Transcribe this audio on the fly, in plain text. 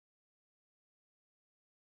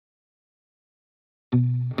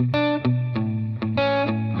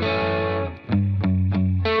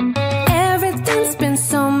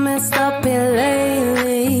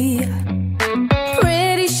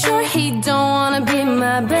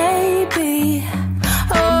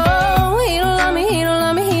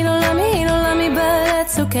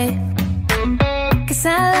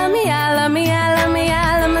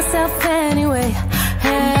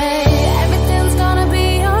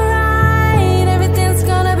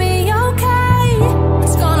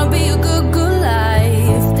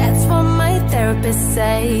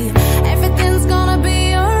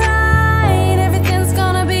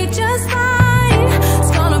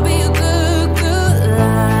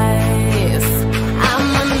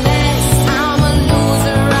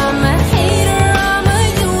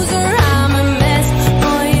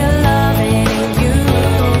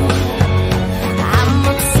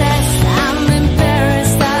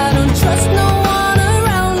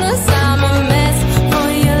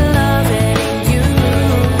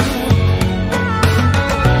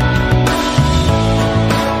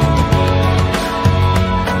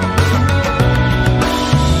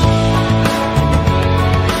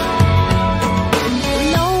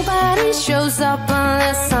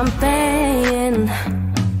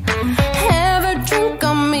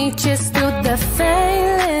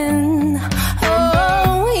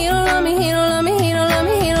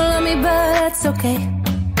it's okay.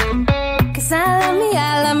 'Cause I love me,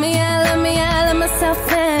 I love me, I love me, I love myself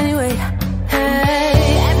anyway.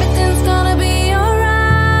 Hey, everything's gonna be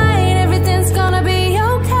alright, everything's gonna be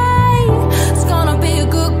okay. It's gonna be a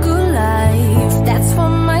good, good life. That's what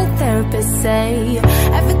my therapist say.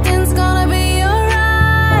 Everything's gonna be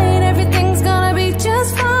alright, everything's gonna be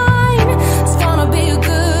just fine. It's gonna be a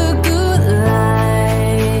good, good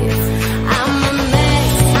life. I'm a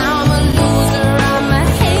mess, I'm a loser, I'm a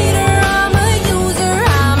hater, I'm a user,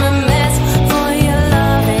 I'm a mess for your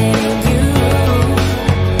loving you.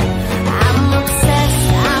 I'm obsessed,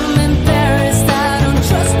 I'm embarrassed, I don't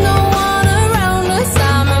trust no one around us.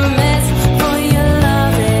 I'm a mess for your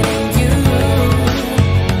loving you.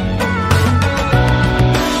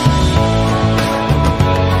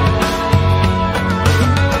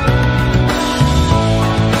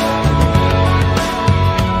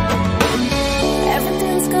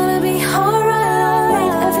 Everything's gonna be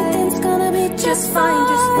alright, everything's gonna be just fine,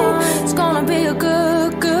 just fine. It's gonna be a good,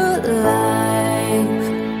 good life.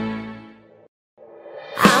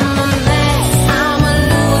 I'm a mess, I'm a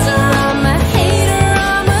loser, I'm a hater,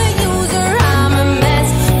 I'm a user, I'm a mess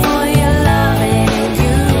for your loving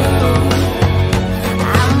you.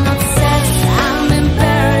 I'm obsessed, I'm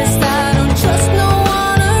embarrassed, I don't trust no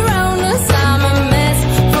one around us. I'm a mess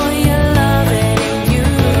for your loving you.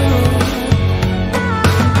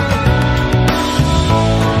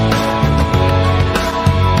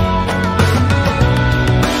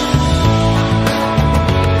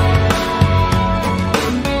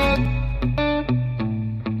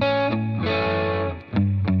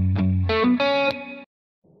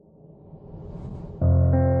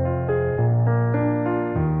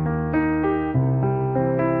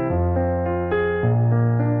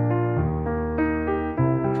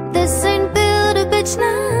 This ain't build a bitch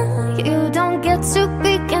now. You don't get to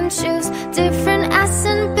pick and choose different ass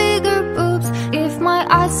and bigger boobs. If my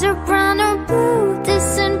eyes are brown or blue,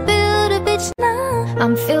 this ain't build a bitch now.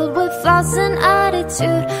 I'm filled with flaws and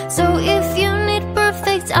attitude, so if you need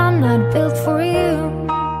perfect, I'm not built for you.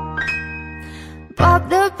 Bob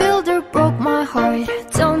the Builder broke my heart,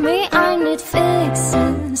 told me I need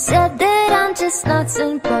fixing, said that I'm just nuts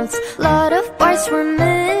and bolts. Lot of parts were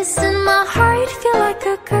missing. My heart feel like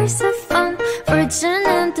a curse of fun, virgin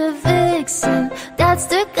and a vixen. That's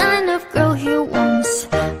the kind of girl he wants,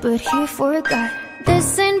 but he forgot.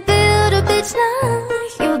 This ain't build a bitch now.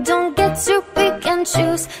 You don't get to pick and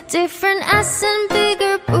choose different ass and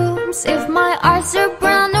bigger boobs. If my eyes are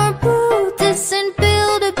brown or blue, this ain't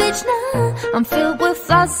build a bitch now. I'm filled with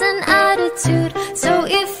flaws and attitude, so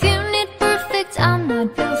if you need perfect, I'm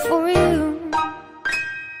not built for you.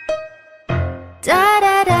 Da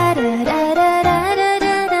da da da da da da da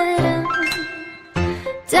da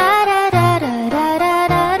da da da da da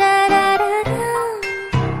da da da da da.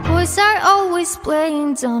 Boys are always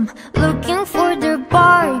playing dumb, looking for their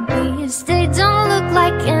Barbies. They don't look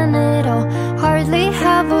like an at all, hardly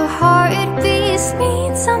have a heartbeat.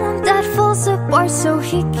 Need someone that falls apart so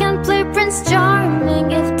he can play Prince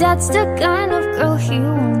Charming. If that's the kind of girl he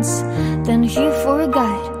wants, then he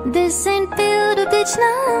forgot. This ain't build a bitch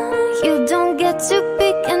now. You don't get to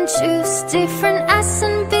pick and choose different ass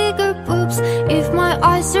and bigger boobs. If my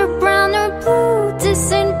eyes are brown or blue,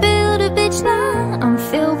 this ain't build a bitch now. I'm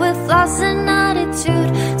filled with flaws and attitude,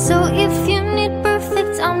 so if you need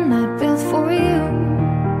perfect, I'm not built for you.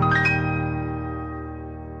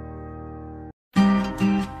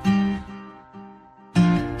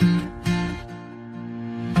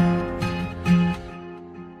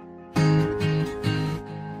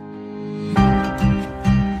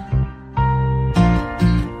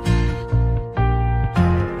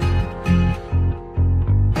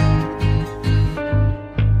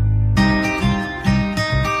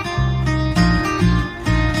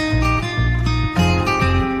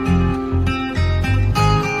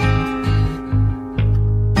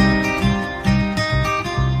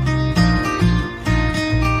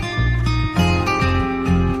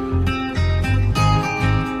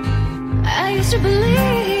 To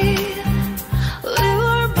believe we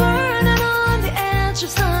were burning on the edge of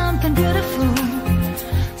something beautiful,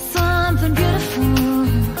 something beautiful.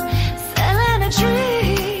 Selling a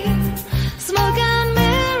dream, smoke and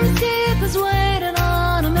mirrors keep us waiting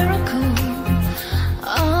on a miracle,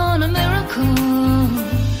 on a miracle.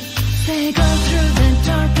 They go through the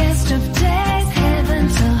darkest of days, heaven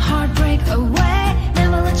till heartbreak away.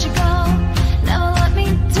 Never let you go, never let me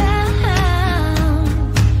down.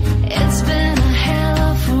 It's been a hell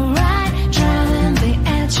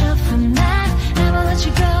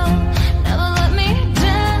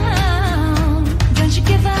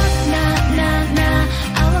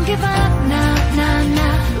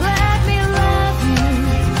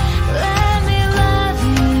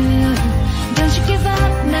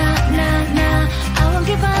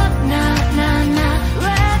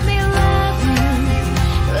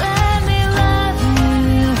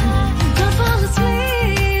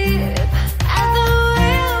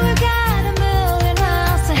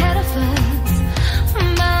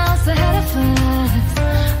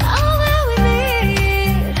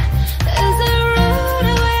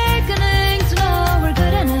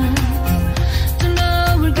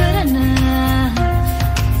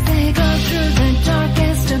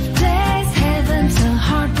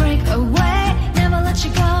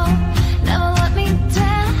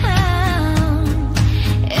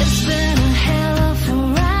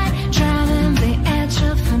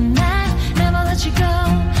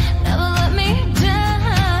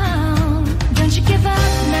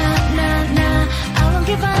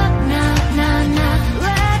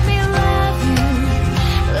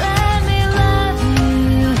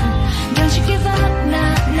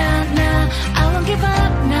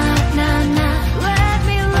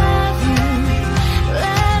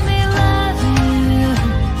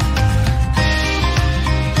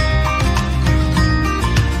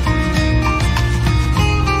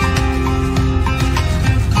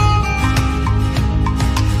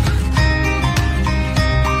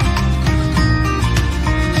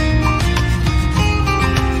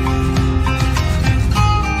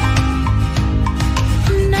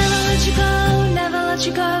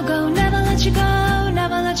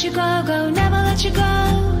you go, go, never let you go,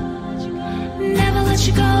 never let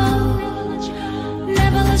you go,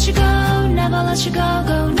 never let you go, never let you go,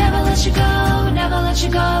 go, never let you go, never let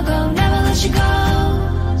you go, go, never let you go,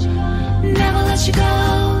 never let you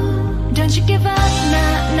go. Don't you give up,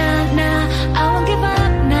 nah, nah, nah, I won't give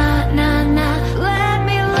up, nah, nah, nah. Let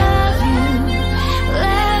me love you,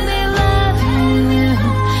 let me love you.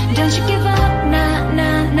 Don't you give up, nah,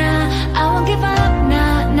 nah, nah, I won't give up,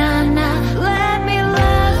 nah, nah, nah. Let me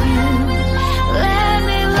love you, let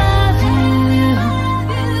me love you.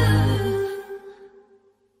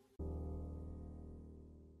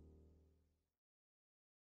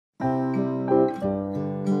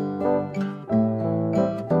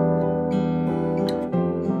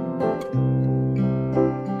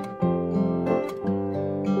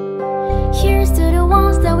 Here's to the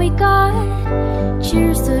ones that we got.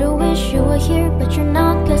 Cheers to the wish you were here, but you're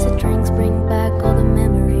not. Cause the drinks bring back all the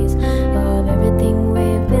memories of everything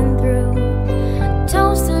we've been through.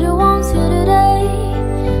 Toast to the ones here today.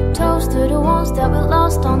 Toast to the ones that we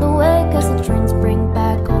lost on the way. Cause the drinks bring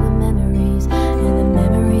back all the memories. And the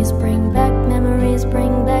memories bring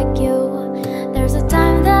back you. There's a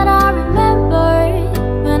time that I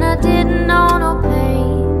remember when I didn't know no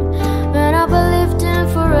pain, when I believed in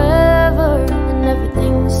forever and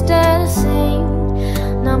everything would stay the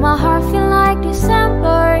same. Now my heart feel like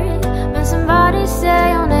December when somebody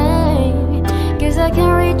say your name. Guess I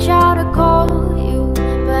can reach out to call you,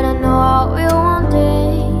 but I know I will one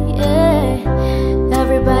day, yeah.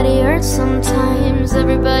 Everybody hurts sometimes,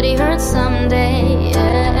 everybody hurts someday,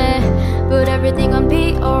 yeah. But everything gon'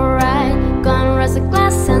 be alright. Gonna raise a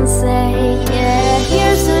glass and say, yeah.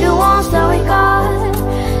 Here's to the ones that we got.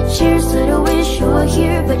 Cheers to the wish you were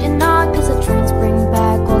here, but you're not. Cause the drinks bring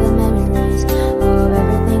back all the memories of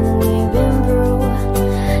everything we've been through.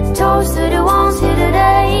 Toast to the ones here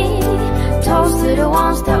today. Toast to the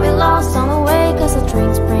ones that we lost on the way. Cause the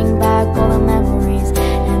drinks bring back all the memories.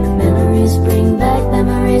 And the memories bring back you.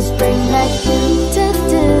 Memories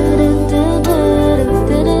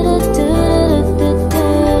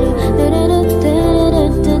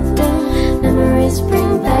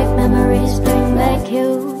bring back you.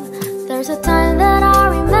 There's a time that I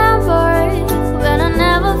remember when I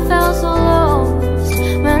never felt so lost.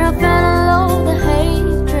 When I fell in love, the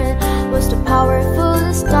hatred was too powerful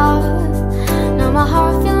to stop. Now my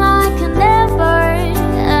heart feel like a never,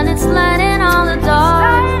 and it's lighting on the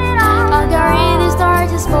dark. I'll carry these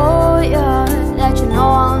torches for you, that you know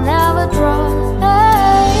I'll never drop.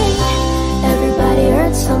 Hey, everybody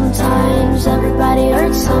hurts sometimes, everybody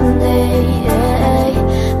hurts someday, yeah.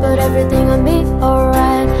 But everything will be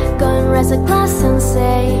alright. Gonna raise a glass and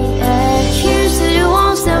say, yeah. Cheers to the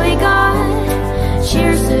ones that we got.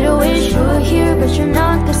 Cheers to the wish you were here, but you're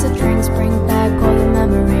not. Cause the drinks bring back all the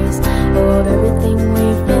memories of everything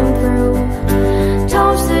we've been through.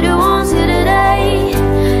 Toast to the ones here today.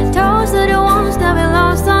 Toast to the ones that we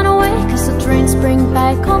lost on the way. Cause the drinks bring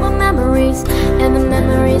back all the memories. And the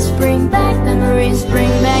memories bring back you.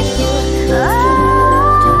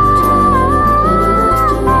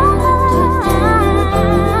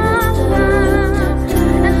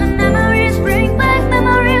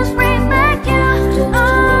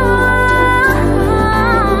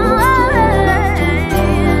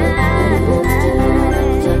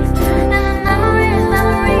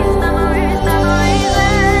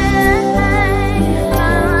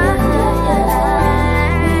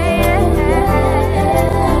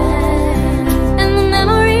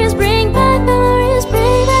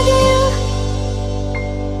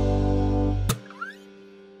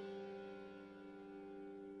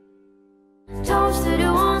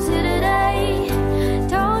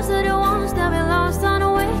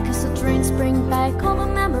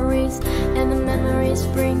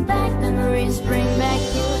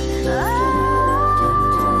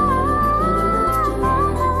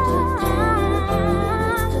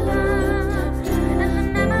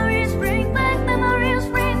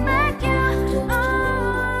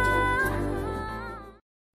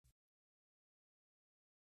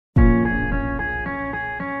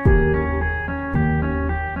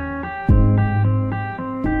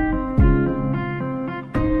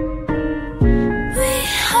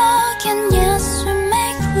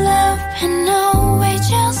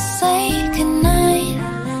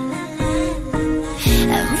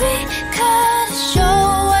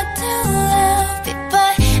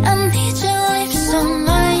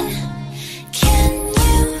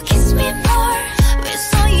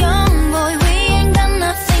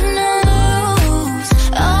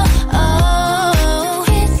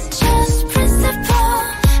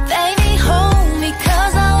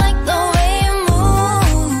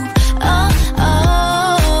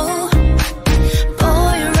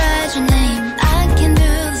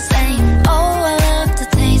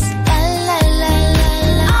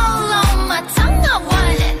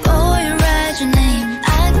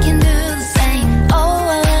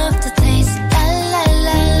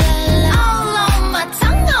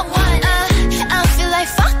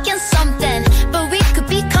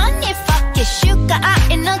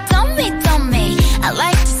 ain't no dummy, dummy. I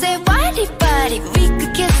like to say body, body. We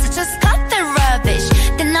could kiss, I just cut the rubbish.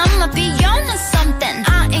 Then I'ma be on to something.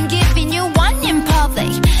 I ain't giving you one in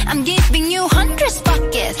public. I'm giving you hundreds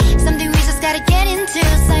buckets. Something we just gotta get into.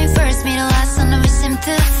 Say first, middle, last, on the vision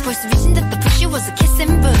tooth. First vision that the pushy was a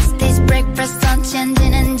kissing booth. This breakfast, lunch, and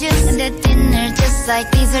gin and juice. And the dinner just like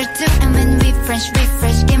dessert too. And when we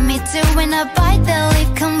refresh, give me two. When I bite the lip,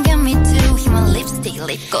 come get me two. Human lipstick,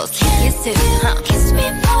 lip gloss, kiss too. Kiss me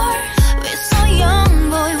more. We're so young,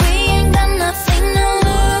 boy. We ain't got nothing to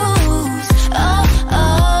lose. Oh,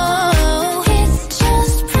 oh, it's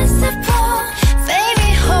just principle. Baby,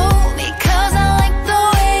 hold me, 'cause I like the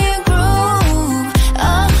way you groove.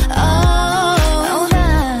 Oh, oh,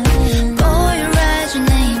 boy, write your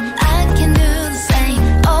name. I can do the same.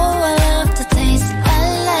 Oh, I love to taste. La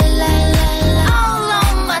la la la la. All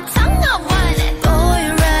on my tongue, I want it. Boy,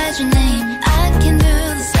 write your name. I can do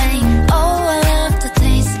the same. Oh, I love to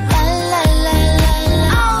taste. La la la la la.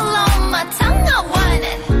 All on my tongue, I want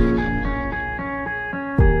it.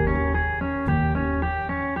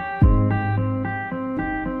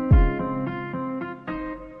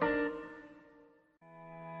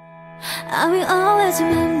 I will always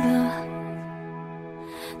remember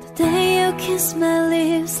the day you kissed my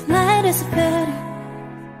lips, light as a feather.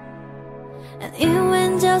 And it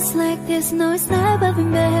went just like this. No, it's never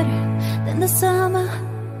been better than the summer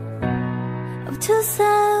of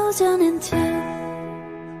 2002.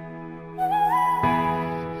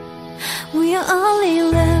 We are only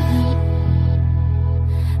 11,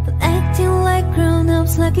 but acting like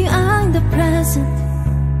grown-ups, like you are in the present.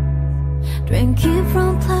 Drinking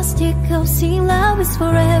from plastic cups, seeing love is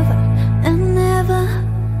forever and never.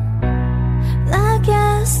 I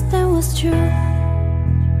guess that was true.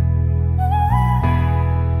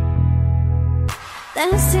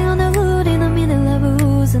 Dancing on the wood in the middle of a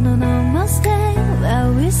woods on an almost day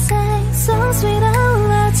where we sang songs with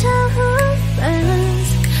our childhood friends.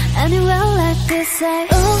 And it went like this, say,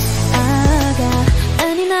 oh, I got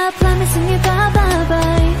any night plan me singing bye bye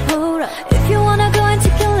bye. Hold up, if you wanna go and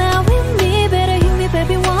take a lap with me, better hit me,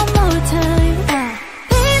 baby, one more time.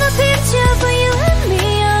 Paint a picture for you and me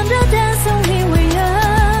on the dance when we were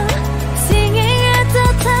young, singing at the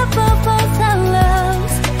top of both our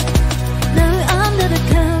lungs. Now we're under the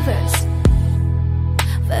covers.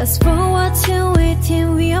 Fast forward to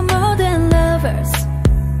 18, we are more than lovers.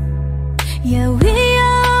 Yeah, we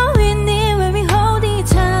are winning when we hold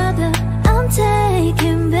each other. I'm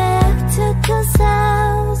taking back to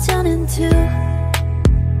 2002.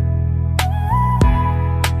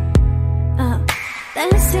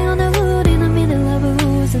 Dancing on the wood in the middle of a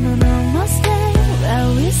woods on an almost day where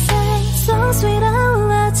we sang songs with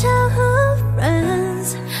our childhood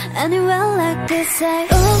friends. And it went like this, say,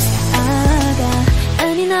 oh, I got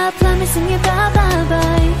any night plan me singing bye bye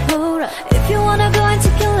bye. Hold up, if you wanna go and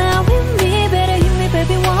take a lap with me, better hit me,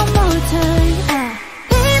 baby, one more time.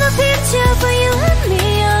 Paint a picture for you and me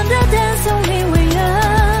on the dance when we were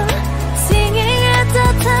young, singing at the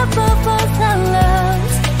top of both our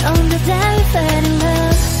lungs on the day we fell in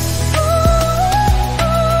love.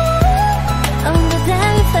 On the day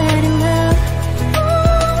we fell in love.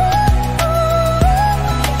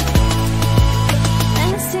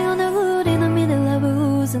 Dancing on the wood in the middle of a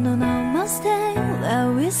woods on an almost day where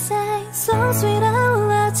we sang songs with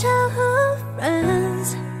our childhood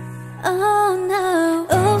friends. Oh no,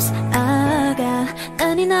 oops, I got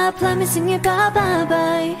any night plan me singing bye bye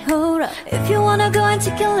bye. Hold up, if you wanna go and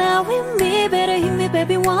take a lap with me, better hit me,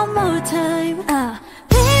 baby, one more time.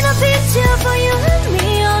 Paint a picture for you and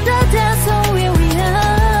me on the dance floor where we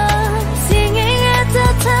are, singing at the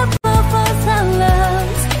top of both our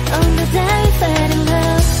lungs on the day we fell in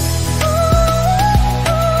love.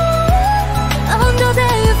 On the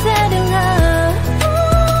day we fell in love.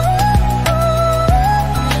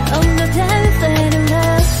 On the day we fell in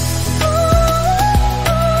love.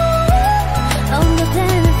 On the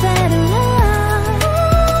day we fell in love.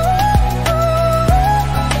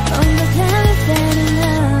 On the day we fell in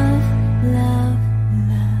love. Love,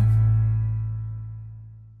 love.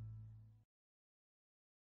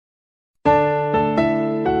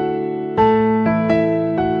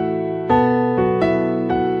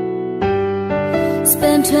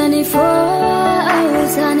 Spend 24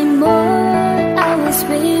 hours and more hours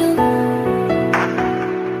with you.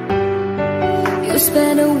 You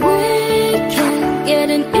spend a weekend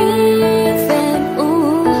getting even,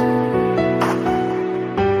 ooh.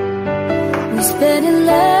 We spend a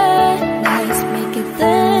late nights making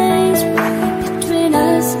things right between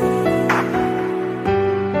us.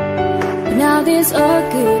 But now this all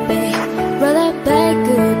good, babe. Roll that back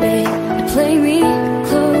good, babe, and play me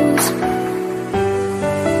close.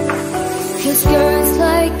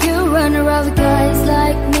 all the guys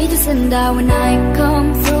like me to send out when I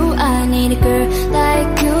come through. I need a girl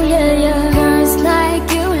like you, yeah, yeah. Girls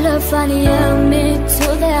like you love funny, yeah, me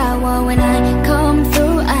too. That I want when I come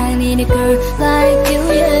through. I need a girl like you,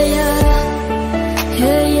 yeah, yeah,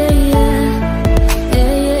 yeah, yeah, yeah,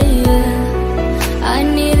 yeah, yeah, yeah. I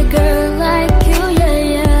need a girl like you, yeah,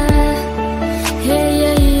 yeah, yeah,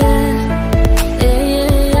 yeah, yeah, yeah,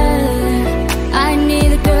 yeah, yeah. I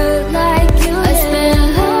need a girl like you. I spent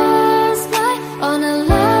last night on a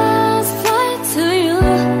last flight to you.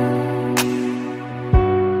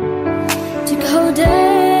 Took a whole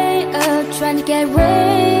day up trying to get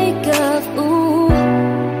wake up, ooh.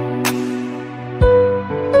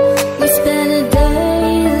 We spent a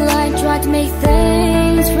daylight trying to make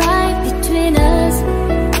things right between us.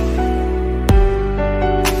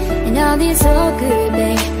 And now this all good,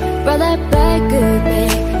 babe. Brought that back good,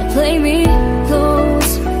 babe. And play me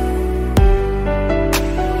close.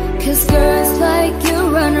 Cause girls like you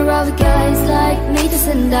run around with guys like me to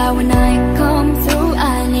send out when I come through.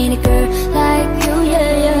 I need a girl like you,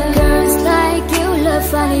 yeah, yeah. Girls like you love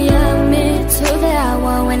funny, yeah, me too. That I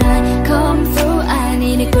want when I come through. I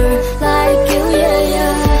need a girl like you, yeah,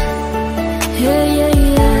 yeah, yeah, yeah,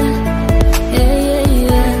 yeah, yeah, yeah,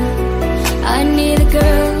 yeah. I need a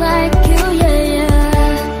girl like you, yeah, yeah,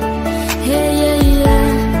 yeah, yeah, yeah,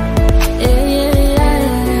 yeah, yeah, yeah.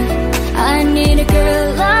 I need a girl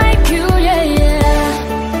like you, yeah, yeah,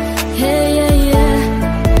 yeah, yeah, yeah,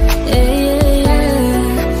 yeah, yeah, yeah.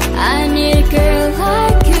 I need a girl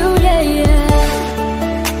like you, yeah, yeah.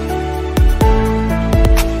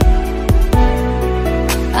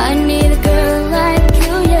 I need a girl like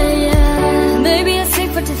you, yeah, yeah. Maybe I'm sick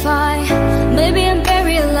for defy, maybe I'm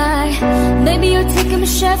very alive. Maybe you're taking my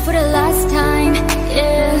shot for the last time,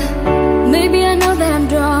 yeah. Maybe I know that I'm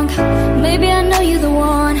drunk, maybe I know you're the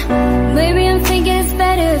one. Maybe I'm thinking it's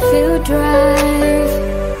better if you drive.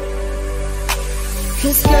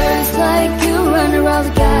 Cause girls like you run around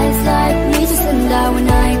with guys like me to send out when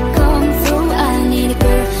I come through. I need a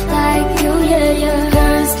girl like you, yeah, yeah.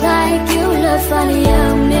 Girls like you love funny,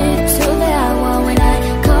 yeah, me too. That I want when I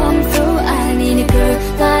come through. I need a girl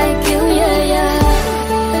like you, yeah, yeah,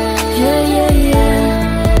 yeah, yeah, yeah,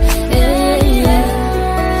 yeah, yeah, yeah.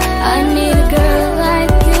 I need a girl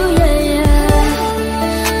like you, yeah, yeah,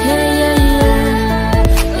 yeah, yeah, yeah,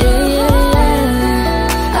 yeah, yeah, yeah.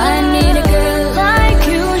 I need a girl like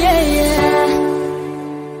you, yeah, yeah.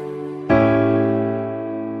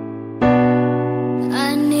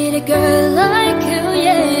 I need a girl like you,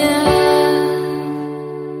 yeah, yeah.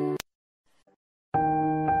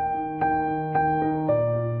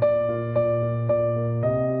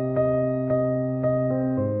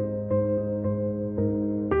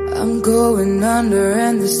 I'm going under,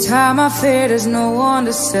 and this time I fear there's no one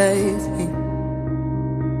to save me.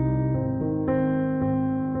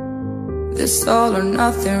 This all or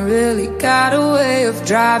nothing really got a way of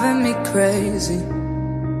driving me crazy.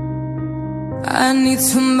 I need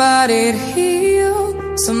somebody to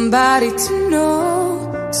heal, somebody to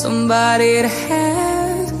know, somebody to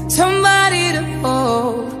have, somebody to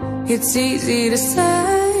hold. It's easy to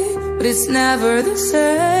say, but it's never the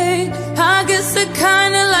same. I guess I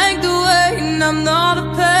kinda like the way I'm not a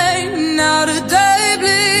pain. Now the day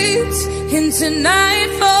bleeds into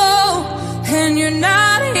nightfall, and you're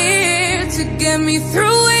not here to get me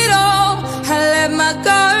through it all. I let my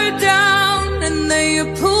guard down, and then you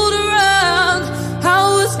pulled around. I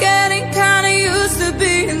was getting kinda used to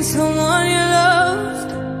being someone you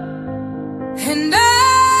loved, and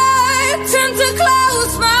I tend to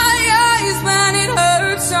close my eyes when it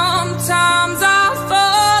hurts. Sometimes I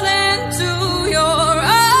fall into your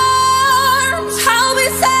arms. I'll be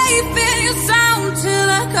safe in your sound till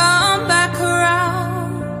I come back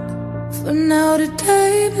around. For now the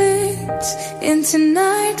day bleeds into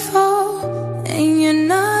nightfall, and you're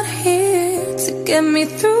not here to get me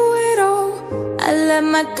through it all. I let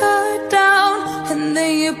my guard down, and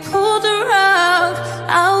then you pulled around.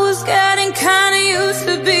 I was getting kinda used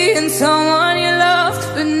to being someone you loved,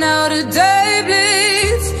 but now the day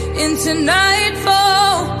bleeds into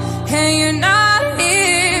nightfall, and you're not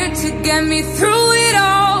here to get me through it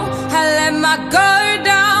all. I let my guard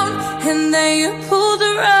down, and then you pulled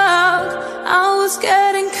around. I was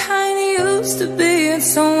getting kinda used to being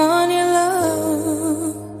someone you loved.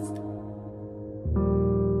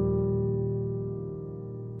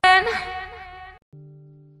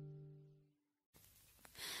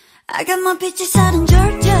 I got my peaches out in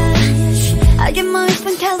Georgia, I get my weed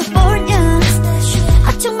from California.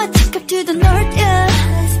 I took my ticket to the north, yeah.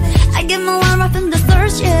 I get my wine right from the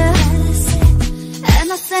source, yeah. And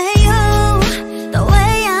I say, oh, the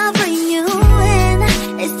way I bring you in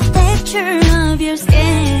is the picture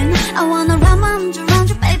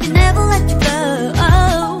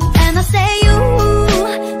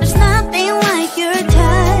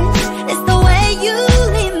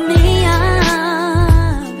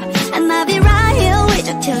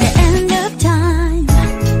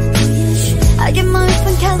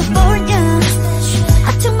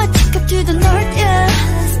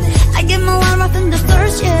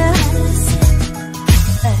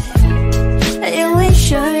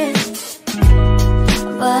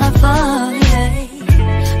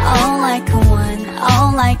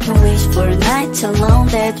much alone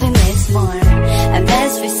that we miss more. And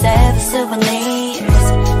best we save souvenirs.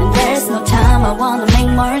 And there's no time, I wanna make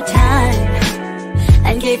more time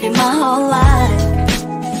and give you my whole life.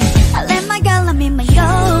 I let my girl, I mean my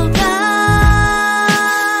yoga.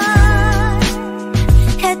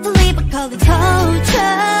 Had to leave, I call it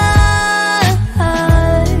culture.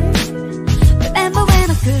 Remember when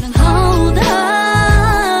I couldn't hold her?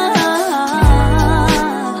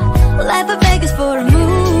 Life in Vegas for a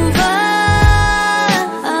mover.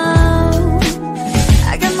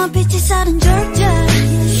 I got my bitches out in Georgia.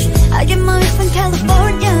 I get my from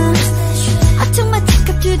California. I took my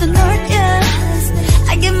ticket to the north, yeah.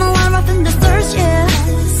 I get my line up in the third, yeah.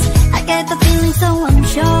 I get the feeling, so I'm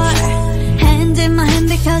sure. Hand in my hand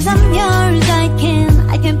because I'm yours.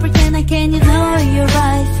 I can pretend I can, you know you're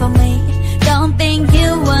right for me. Don't think you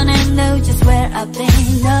wanna know just where I've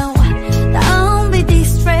been, no. Don't be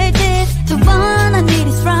distracted. The one I need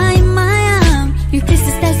is right in my arm. Your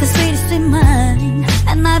kisses, that's the sweetest in mine.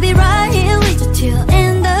 And I'll be right here with you till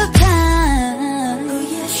end of time.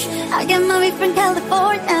 I get married from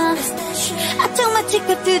California. I took my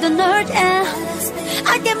ticket to the north, yeah.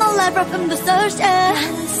 I get my life right from the source, yeah.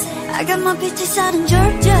 I got my bitches out in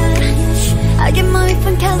Georgia. I get married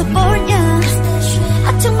from California.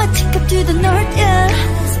 I took my ticket to the north, yeah.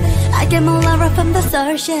 I get my life right from the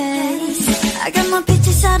source, yeah. I got my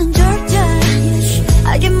bitches out in Georgia.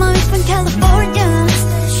 I get married from California.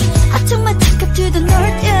 I took my ticket to the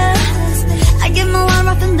north, yeah. I get my life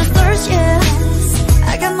right from the source, yeah.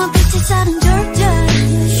 I got my bitches out in Georgia.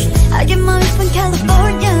 I get married from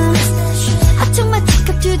California. I took my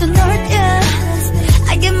ticket to the north, yeah.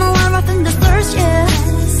 I get my line right from the first, yeah.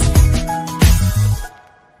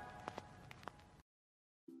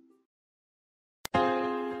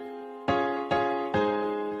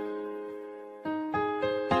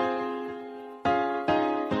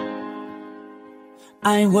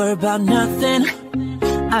 I ain't worried about nothing,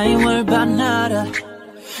 I ain't worried about nada.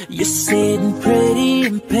 You're sitting pretty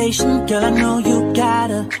impatient, girl, I know you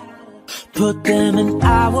gotta put them in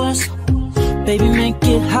hours, baby, make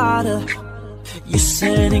it harder. You're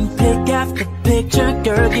sending pic after picture,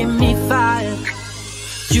 girl, give me fire.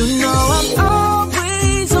 You know I'm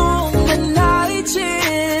always on the night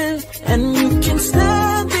shift, and you can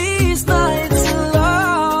stand these nights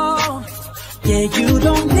alone. Yeah, you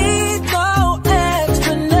don't need no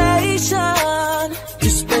explanation,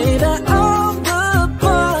 just baby, I'm the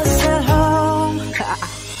boss at home.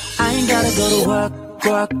 I ain't gotta go to work,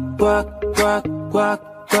 work,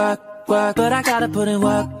 but I gotta put in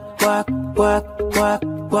work.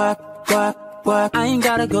 I ain't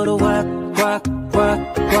gotta go to work.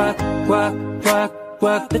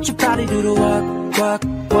 Let your body do the work.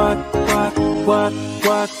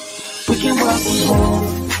 We can work from home.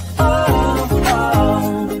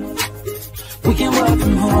 We can work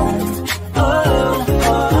from home.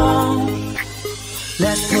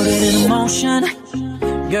 Let's put it in motion.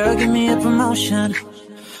 Girl, give me a promotion.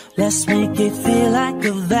 Let's make it feel like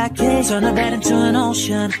a vacation. Turn the bed into an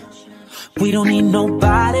ocean. We don't need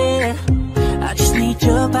nobody, I just need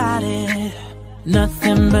your body.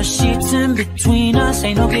 Nothing but sheets in between us,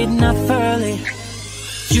 ain't no getting up early.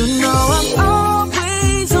 You know I'm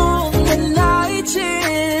always on the night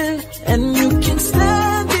shift, and you can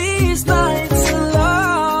stand these nights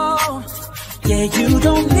alone. Yeah, you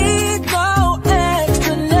don't need no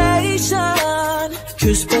explanation,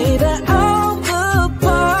 'cause baby, I'm the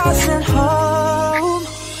boss at home.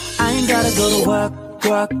 I ain't gotta go to work,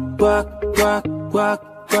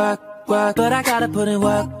 but I gotta put in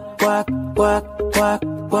work.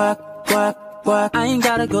 I ain't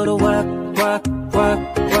gotta go to work.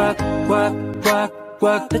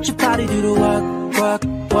 Let your body do the work.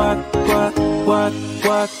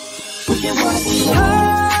 We can work from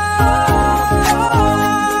home.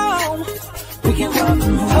 We can work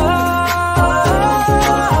from home.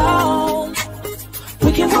 We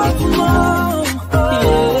can work from home.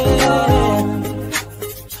 Yeah.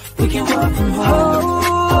 We can work from home.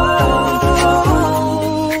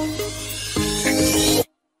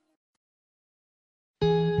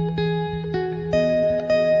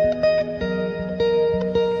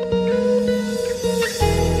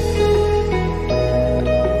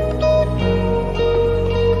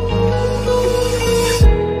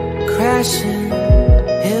 Crashing,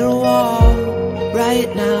 hit a wall. Right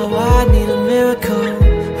now I need a miracle.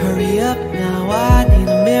 Hurry up now, I need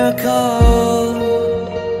a miracle.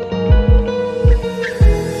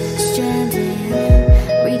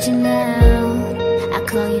 Reaching out, I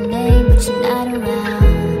call your name but you're not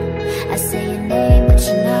around. I say your name but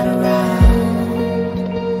you're not around.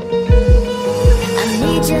 I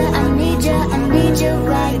need you, I need you, I need you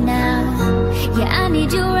right now.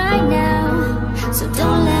 So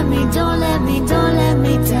don't let me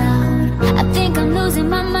down. I think I'm losing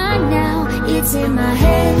my mind now. It's in my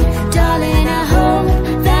head, darling, I hope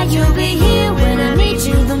that you'll be here when I need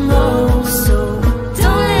you the most. So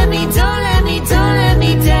don't let me down. Don't let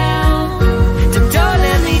me down. Don't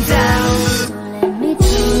let me down.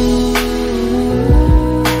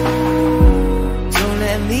 Don't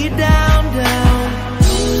let me down, down.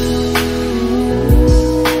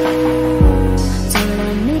 Don't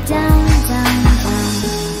let me down.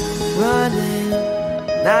 Running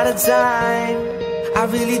out of time. I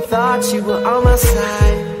really thought you were on my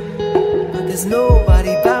side, but there's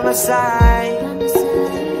nobody by my side.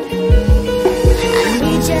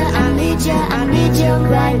 I need you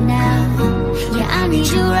right now. Yeah, I need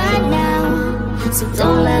you right now. So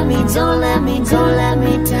don't let me down.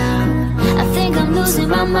 I think I'm losing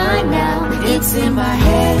my mind now. It's in my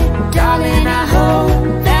head, darling, I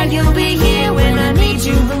hope that you'll be here when I need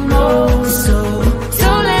you the most. So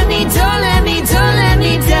don't let me down. Don't let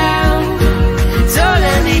me down. Don't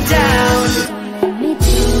let me down, down.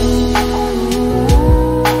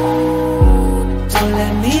 Don't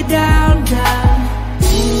let me down.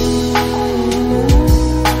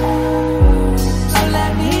 Don't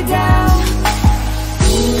let me down.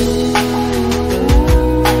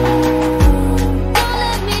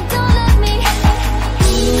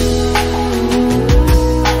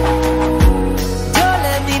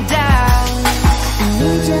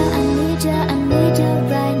 I need you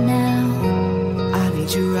right now. I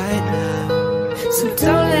need you right now. So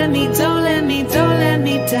don't let me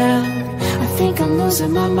down. I think I'm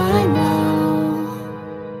losing my mind now.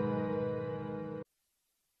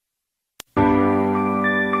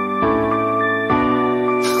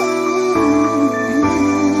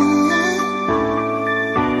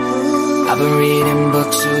 I've been reading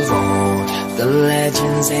books of old, the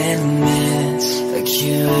legends and myths,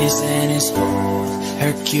 Achilles and his gold,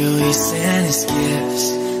 Hercules and his gifts,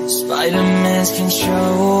 Spider-Man's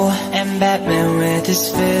control, and Batman with his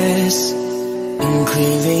fists. And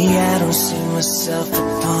clearly I don't see myself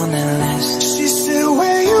upon that list. She said,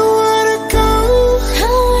 where you wanna go?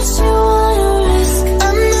 How much you wanna risk?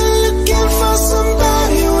 I'm not looking for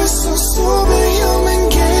somebody with some superhuman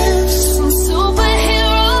gifts, Some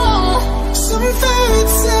superhero. some fairy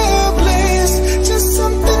tale bliss, just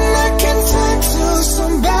something I can turn to,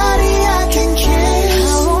 somebody I can kiss.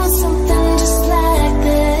 I want something just like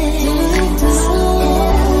this.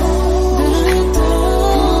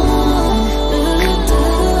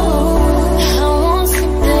 I want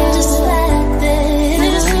something just like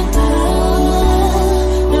this.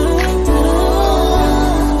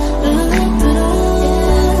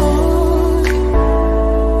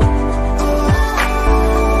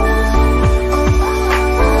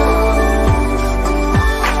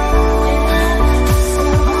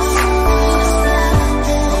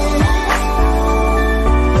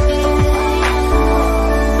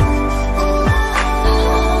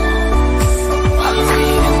 I'm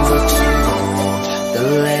reading books of old, the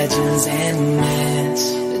legends and myths,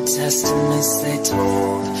 the testaments they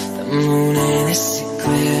told, the moon and its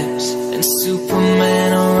eclipse, and Superman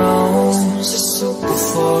arose a suit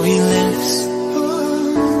before he lives.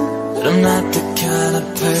 But I'm not the kind of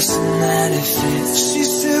person that it fits. She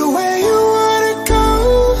said, where you wanna go?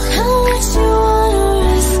 How much you wanna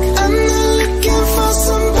risk? I'm not looking for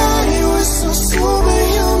somebody with some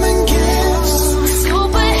superhuman gifts,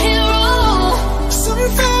 Superhero. some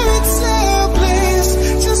fairy tale bliss,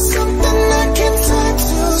 just something I can turn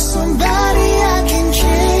to, somebody I can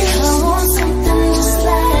kiss. I want something just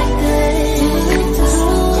like this.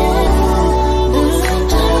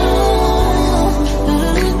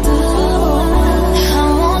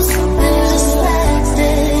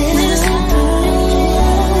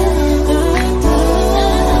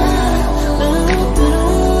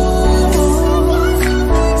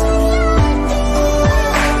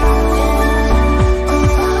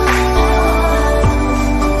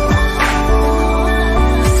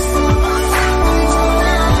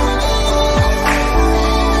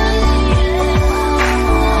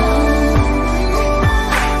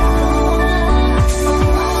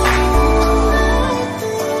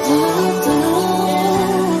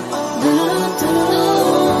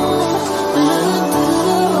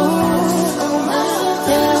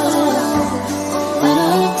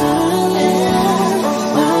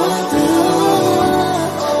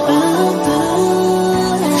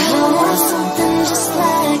 I want something just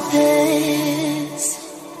like this.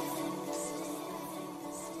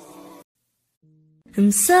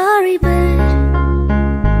 I'm sorry, but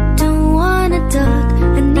don't wanna talk.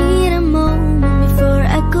 I need a moment before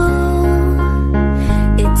I go.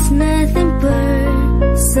 It's nothing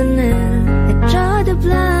personal. I try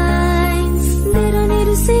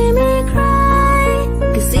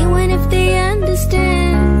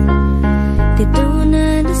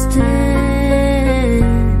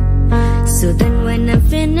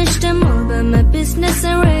business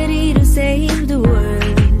and ready to save the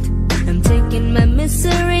world. I'm taking my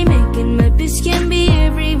misery, making my bitch can be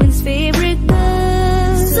everyone's favorite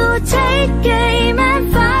girl. So take aim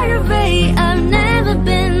and fire away. I've never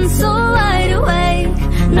been so wide awake.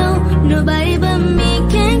 No, nobody but me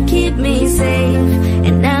can keep me safe,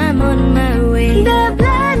 and I'm on my way. The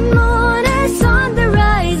blood moon is on the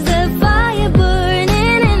rise, the fire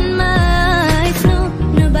burning in my eyes. No,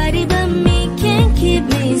 nobody but me can keep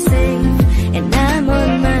me safe, and I'm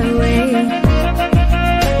on my way.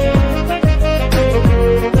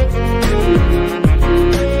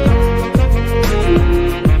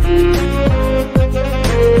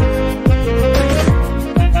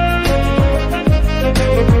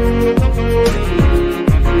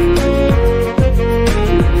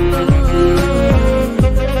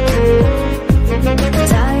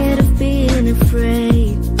 Tired of being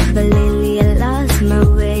afraid, but lately I lost my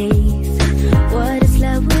ways. What is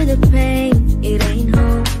love with the pain? It ain't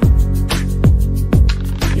home.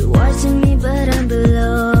 You're watching me, but I'm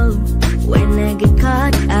below. When I get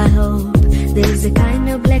caught, I hope there's a kind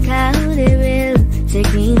of black cloud that will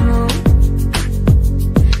take me home.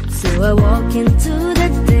 So I walk into the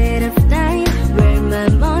dead of night, where my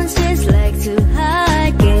monsters like to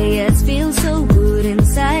hide. Chaos feels so good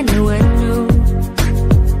inside, no one knows.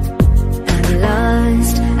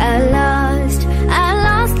 I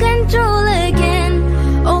lost control again.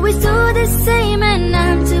 Always do the same and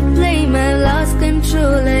I'm to blame. I lost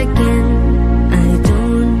control again.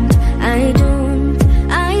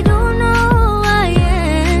 I don't know who I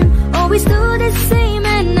am. Always do the same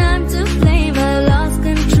and I'm to blame. I lost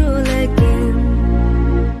control again.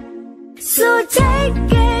 So take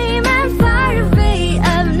aim and fire away.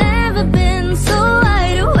 I've never been so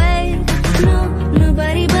wide awake. No,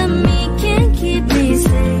 nobody but me can keep me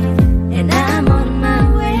safe, and I'm on my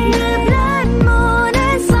way. The blood moon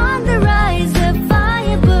is on the rise, the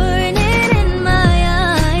fire burning in my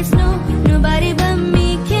eyes. No, nobody but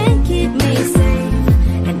me can keep me safe,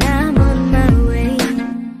 and I'm on my way.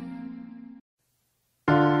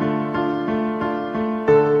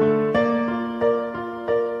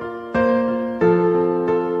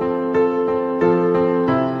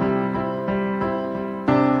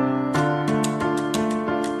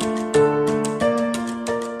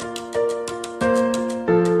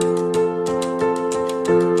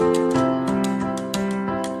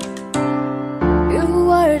 You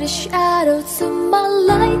were the shadow to my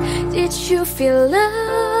light. Did you feel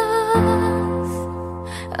love?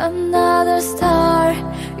 Another star,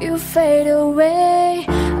 you fade away.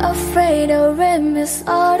 Afraid I'll miss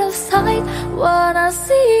out of sight. Wanna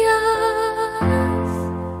see us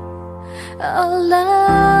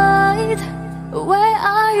alive. Where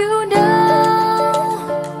are you now?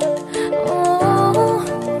 Oh,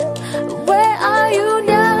 where are you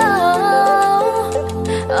now?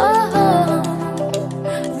 Oh,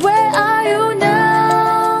 where are you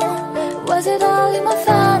now? Was it all in my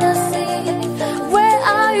fantasy? Where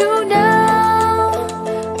are you now?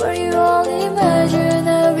 Were you all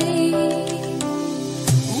imaginary?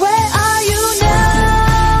 Where are you now?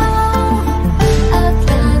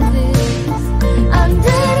 Atlantis, I'm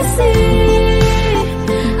dead to see.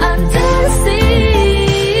 I'm dead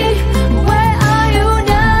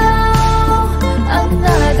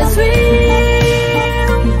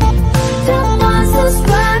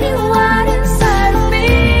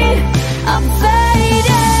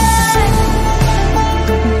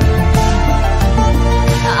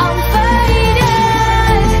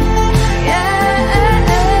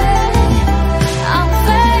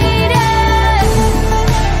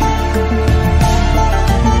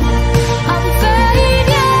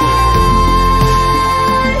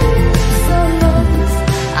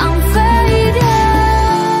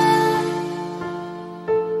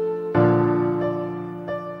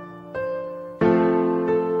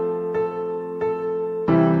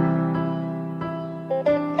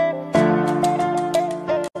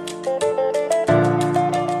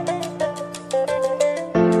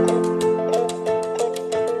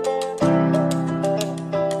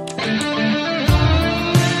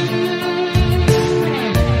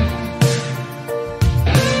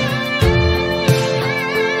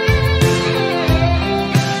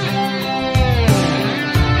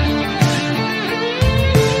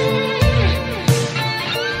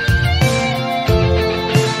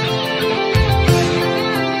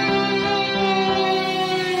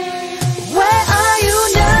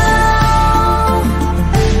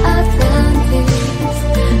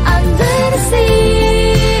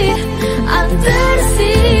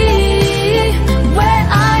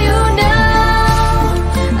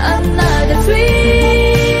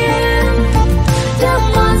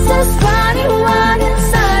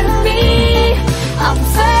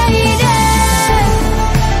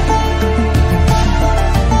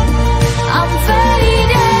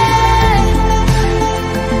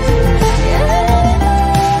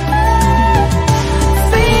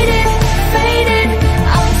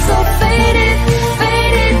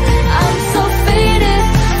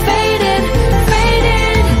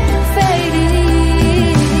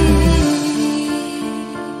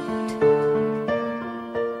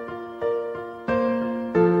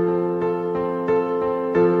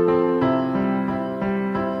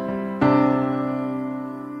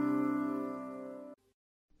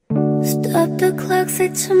Stop the clocks,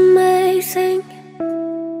 it's amazing.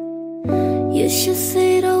 You should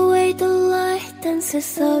see the way the light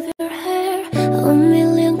dances of your hair. A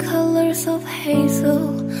million colors of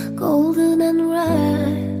hazel, golden and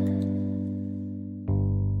red.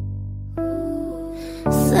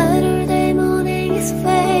 Saturday morning is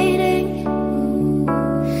fading.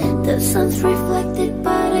 The sun's reflected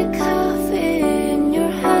by the coffee in your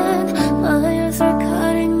hand. My eyes are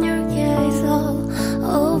cutting your gaze all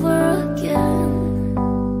over again.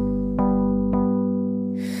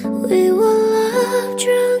 We were love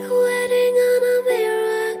drunk, waiting on a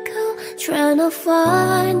miracle, trying to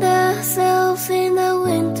find ourselves in the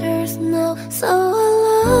winter snow. So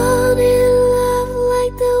alone in love,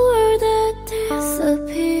 like the world that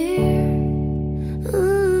disappeared.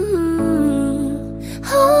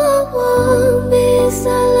 Oh, I won't be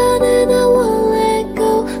silent and I won't let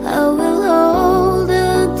go. I will hold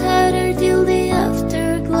on tighter till the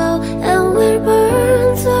afterglow, and we'll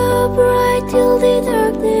burn so bright till the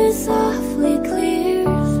darkness softly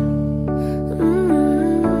clears.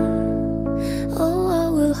 Oh, I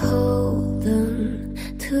will hold on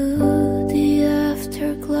to the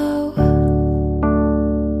afterglow.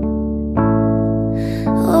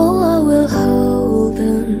 Oh, I will hold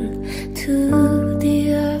on to the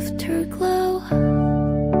afterglow.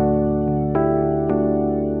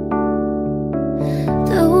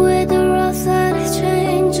 The weather outside is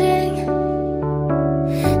changing.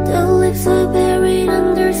 The lips are buried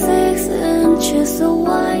under 6 inches of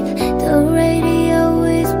wine. The radio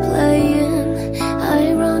is playing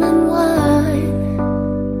iron and wine.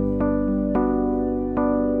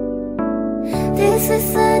 This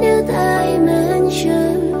is a new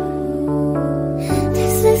dimension.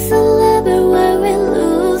 This is a level where we're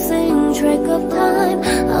losing track of time.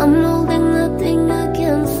 I'm holding nothing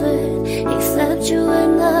against it except you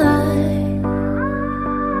and I.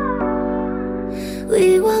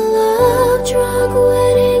 We were love drunk,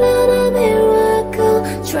 waiting on a miracle,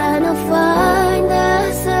 trying to find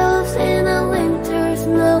ourselves in a winter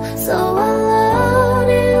snow. So alone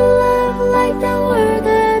in love, like the world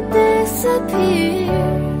that disappeared.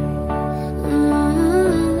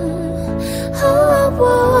 Oh, I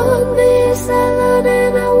won't be silent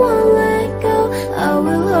and I won't let go. I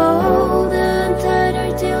will hold on tighter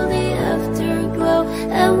till the afterglow,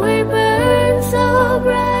 and we burn so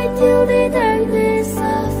bright till the darkness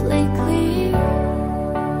softly clear.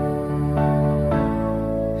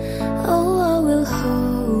 Oh, I will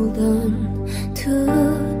hold on to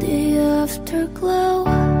the afterglow.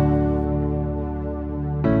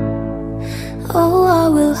 Oh, I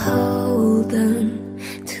will hold on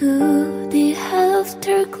to the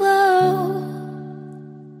afterglow.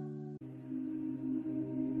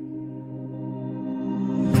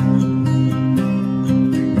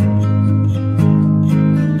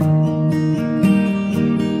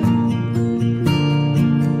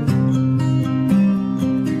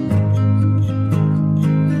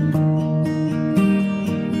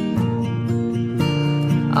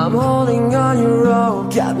 I'm holding on your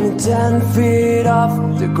rope, got me 10 feet off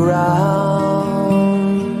the ground.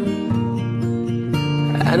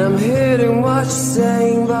 And I'm hearing what you're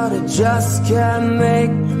saying, but I just can't make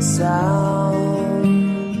a sound.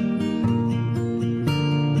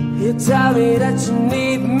 You tell me that you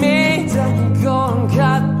need me, then you go and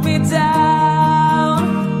cut me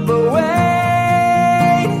down. But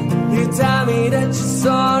wait, you tell me that you're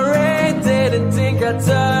sorry, didn't think I'd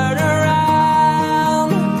turn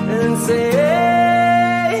around and say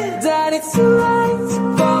that it's too late to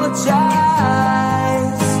apologize.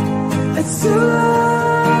 It's too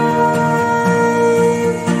late.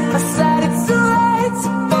 I said it's too late to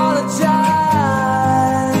apologize.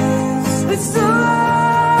 It's too late.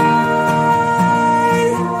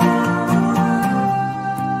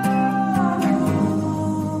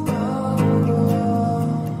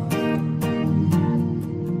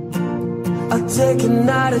 I'll take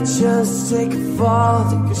another chance, take a fall,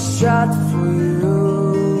 take a shot for you.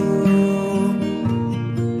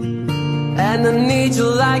 And I need you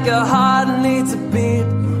like a heart needs a beat,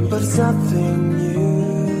 but it's nothing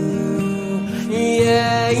new.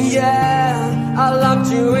 Yeah, yeah, I locked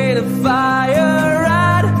you in a fire,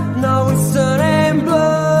 right? Now it's turning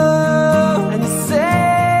blue. And you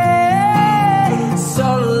say,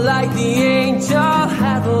 sort of like the angel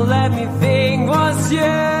had to let me think was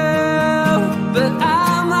you. But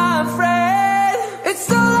I'm afraid it's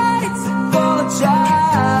too late to apologize.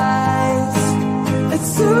 It's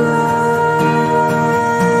too late.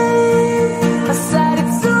 I said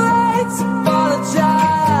it's too late to apologize.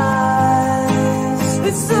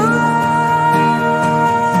 It's too late.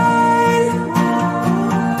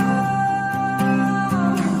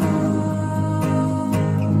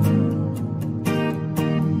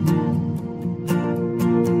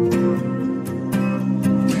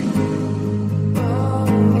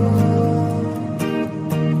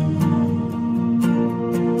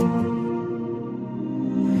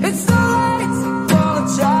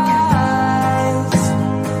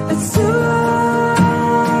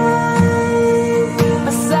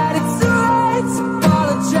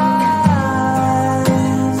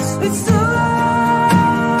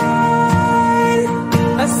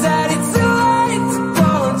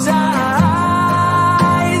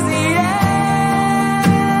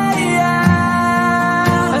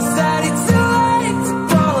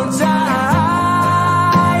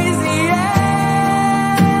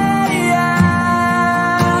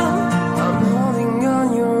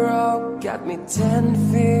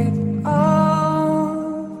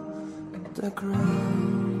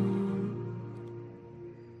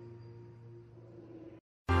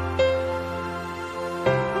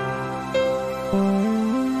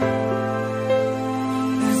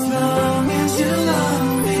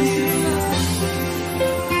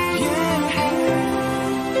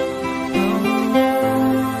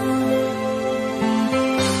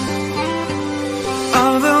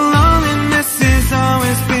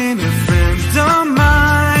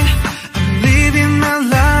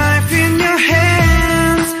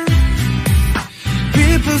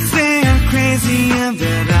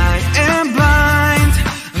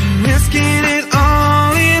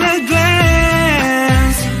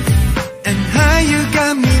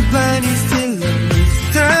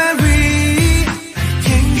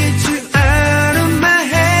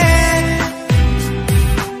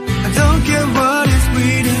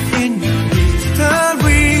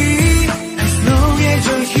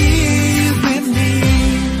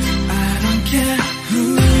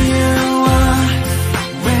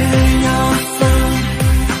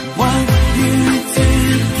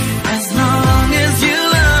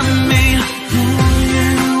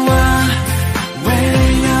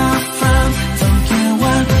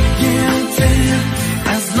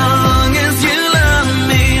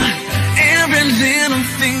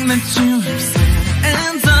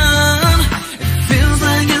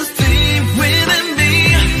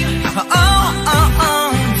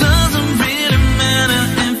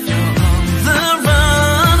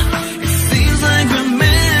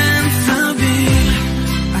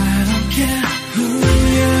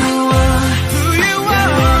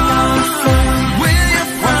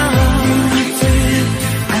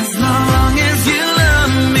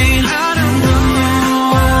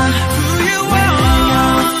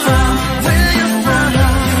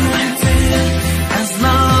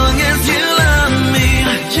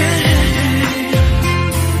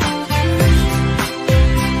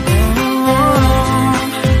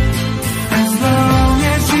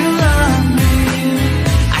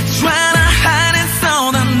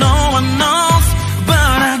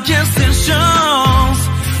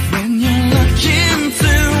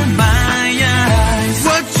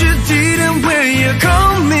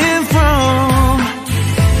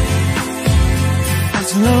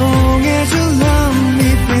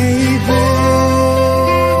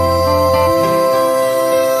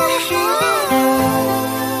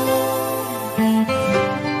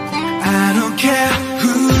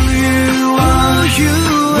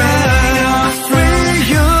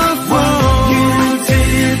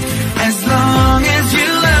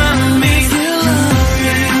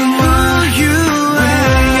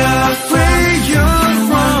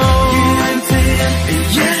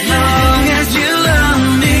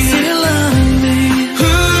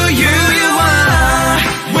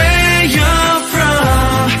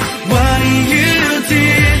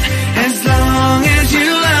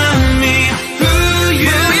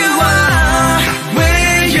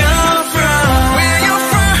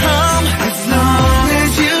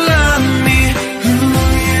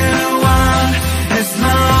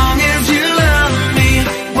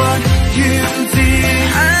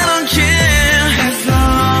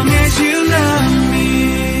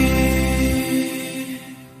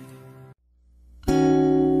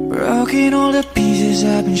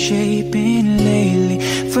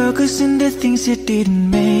 focus on the things that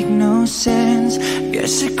didn't make no sense.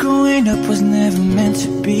 Guess that growing up was never meant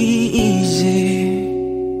to be easy.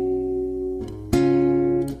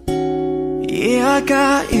 Yeah, I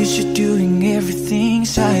got used to doing everything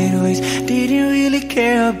sideways. Didn't really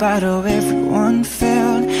care about how everyone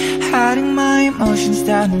felt. Hiding my emotions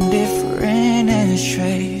down in different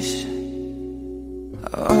ashtrays.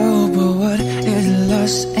 Oh, but what is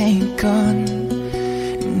lost ain't gone.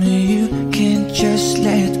 No, you can't just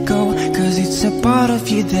let go, 'cause it's a part of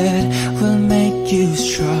you that will make you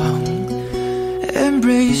strong.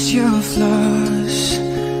 Embrace your flaws.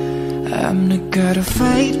 I'm not gonna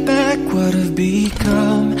fight back what I've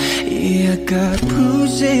become. Yeah, I got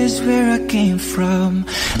bruises where I came from,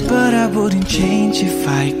 but I wouldn't change if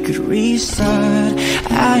I could restart.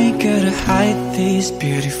 I ain't gotta hide these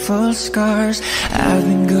beautiful scars. I've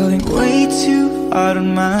been going way too hard on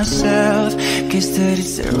myself. Guess that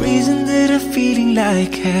it's the reason that I'm feeling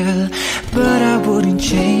like hell, but I wouldn't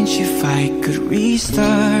change if I could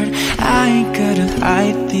restart. I ain't gotta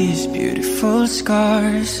hide these beautiful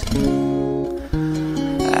scars.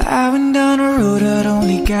 I went down a road that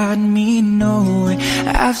only got me nowhere.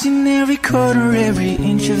 I've seen every corner, every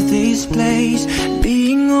inch of this place.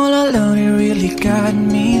 Being all alone, it really got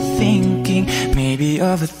me thinking, maybe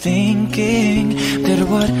overthinking, that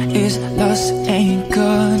what is lost ain't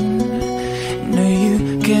gone. No, you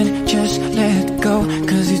can't just let go,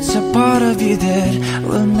 'cause it's a part of you that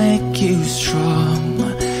will make you strong.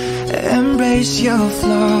 Embrace your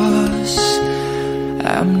flaws.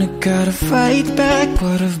 I'm not gonna fight back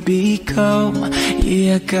what I've become.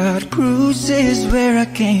 Yeah, I got bruises where I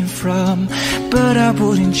came from, but I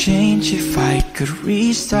wouldn't change if I could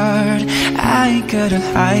restart. I ain't gotta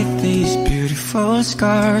hide these beautiful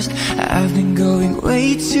scars. I've been going way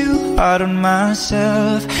too hard on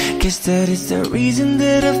myself. Guess that is the reason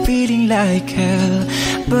that I'm feeling like hell,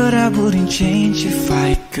 but I wouldn't change if I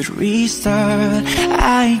could restart.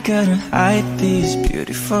 I ain't gotta hide these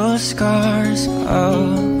beautiful scars. Oh,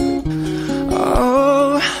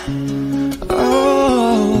 oh,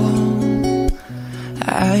 oh,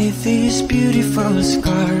 hide these beautiful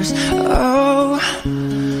scars. Oh,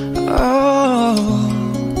 oh,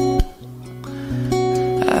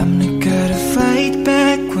 I'm not gonna fight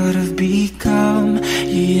back what I've become.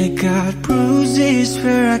 Yeah, I got bruises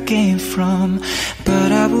where I came from, but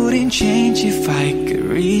I wouldn't change if I could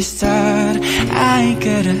restart. I ain't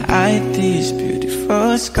gotta hide these beautiful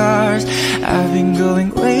scars. I've been going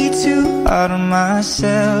way too hard on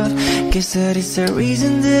myself. Guess that is the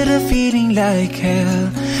reason that I'm feeling like hell,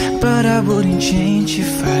 but I wouldn't change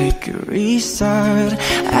if I could restart.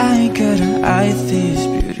 I ain't gotta hide these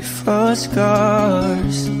beautiful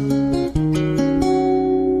scars.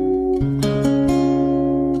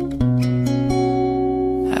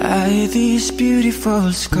 Hide these beautiful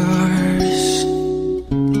scars.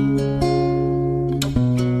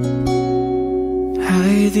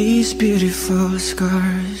 Hide these beautiful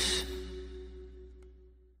scars.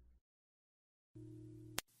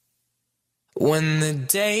 When the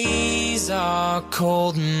days are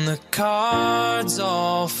cold and the cards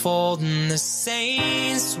all fold and the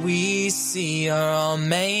saints we see are all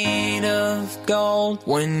made of gold,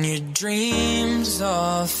 when your dreams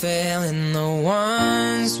are failing, the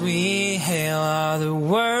ones we hail are the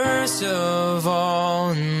worst of all,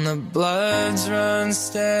 and the bloods run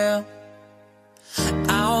stale.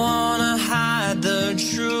 I wanna hide the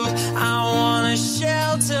truth, I wanna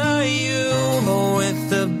shelter you, but with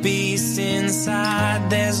the beast inside,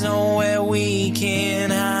 there's nowhere we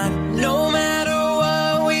can hide. No matter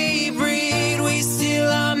what we breed, we still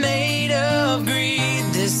are made of greed.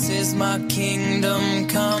 This is my kingdom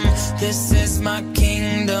come, this is my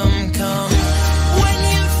kingdom come. When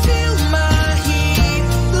you feel my heat,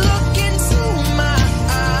 look into my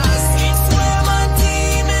eyes. It's where my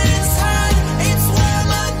demons hide, it's where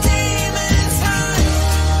my demons hide.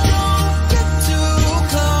 Don't get too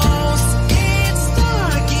close, it's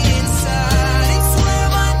dark inside. It's where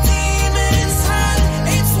my demons hide,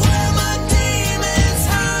 it's where my demons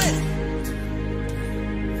hide.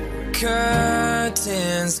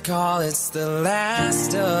 Curtains call, it's the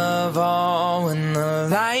last of all. When the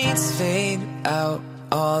lights fade out,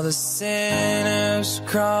 all the sinners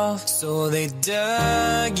crawl. So they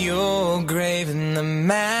dug your grave, and the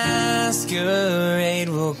masquerade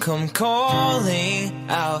will come calling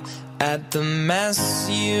out at the mess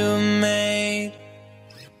you made.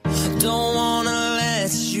 Don't wanna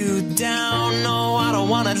let you down, no, I don't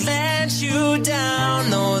wanna let you down.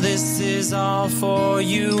 No, this is all for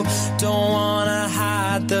you, don't wanna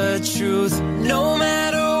hide the truth. No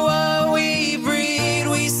matter what we breed,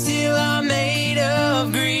 we still are made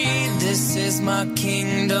of greed. This is my kingdom.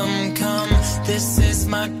 kingdom come. This is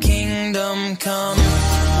my kingdom come.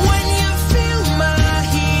 When you feel my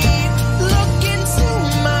heat, look into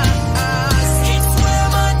my eyes. It's where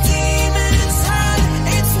my demons hide.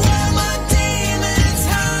 It's where my demons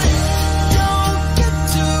hide. Don't get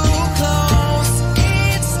too close.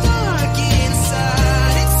 It's dark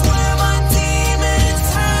inside. It's where my demons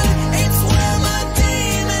hide. It's where my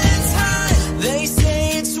demons hide. They say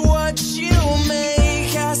it's what you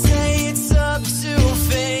make. I say it's up to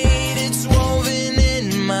fate. It's woven in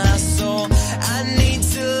my soul. I need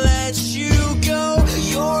to let you go.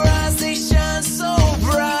 Your eyes, they shine so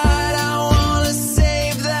bright. I wanna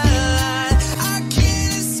save that light. I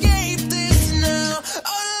can't escape this now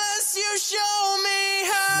unless you show me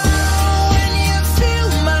how. When you feel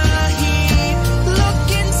my heat, look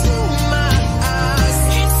into my eyes.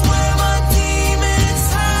 It's where my demons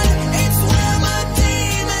hide. It's where my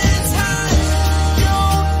demons hide.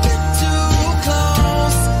 Don't get too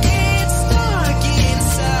close. It's dark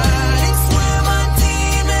inside. It's where my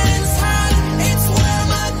demons hide. It's where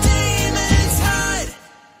my demons hide.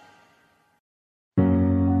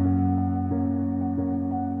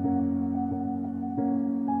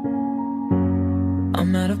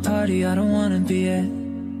 I'm at a party I don't wanna be at,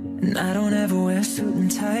 and I don't ever wear a suit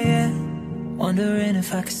and tie yet. Wondering if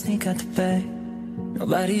I could sneak out the back.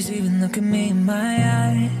 Nobody's even looking me in my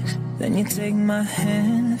eyes. Then you take my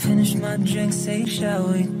hand, finish my drink, say, shall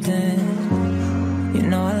we dance? You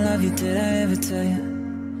know I love you, did I ever tell you?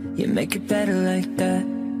 You make it better like that.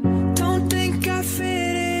 Don't think I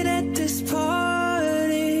fit in at this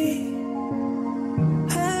party.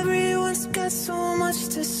 Everyone's got so much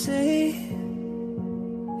to say.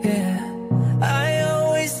 Yeah, I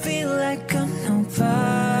always feel like I'm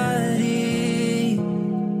nobody.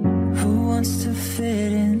 Who wants to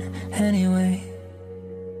fit in anyway?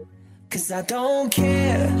 'Cause I don't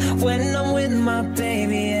care when I'm with my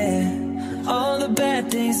baby, yeah. All the bad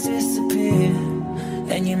things disappear,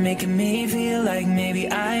 and you're making me feel like maybe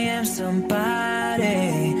I am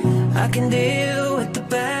somebody. I can deal with the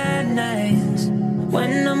bad nights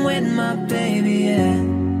when I'm with my baby, yeah.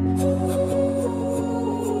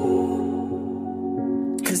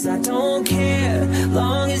 'Cause I don't care,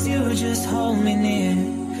 long as you just hold me near.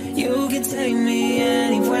 You can take me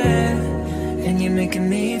anywhere, and you're making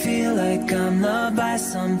me feel like I'm loved by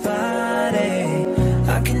somebody.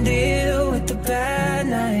 I can deal with the bad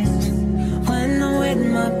nights when I'm with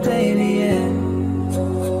my baby, yeah.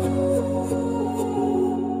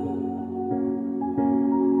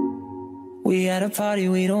 We at a party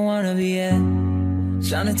we don't wanna be at,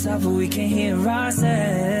 trying to talk but we can't hear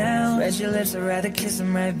ourselves. Red your lips, I'd rather kiss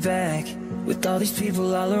them right back. With all these people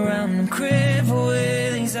all around, I'm crippled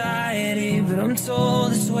with anxiety, but I'm told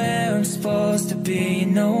it's where I'm supposed to be. You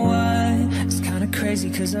know what? It's kinda crazy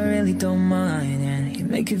 'cause I really don't mind, and you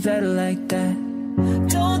make it better like that.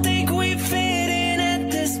 Don't think we fit in at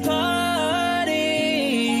this party.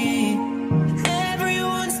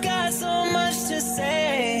 Everyone's got so much to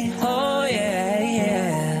say. Oh yeah, yeah.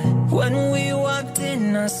 When we walked in,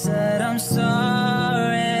 I said I'm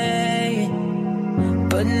sorry,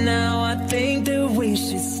 but now I think that we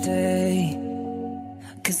should stay.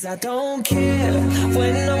 'Cause I don't care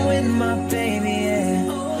when I'm with my baby,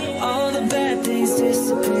 yeah. All the bad things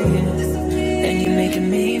disappear, and you're making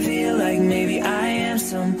me feel like maybe I am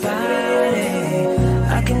somebody.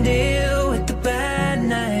 I can deal with the bad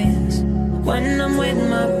nights when I'm with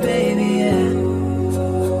my baby, yeah.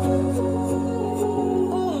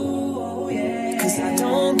 'Cause I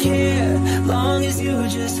don't care, long as you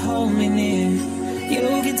just hold me near. You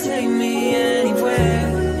can take me anywhere,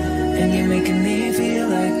 and you're making me feel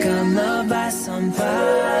like I'm loved by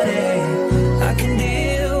somebody. I can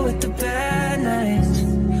deal with the bad nights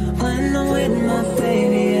when I'm with my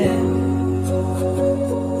baby, yeah.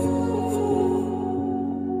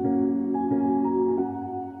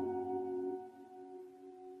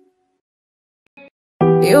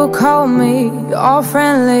 You call me all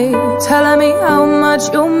friendly, telling me how much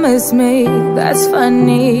you miss me. That's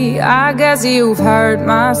funny, I guess you've heard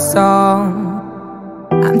my song.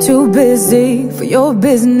 I'm too busy for your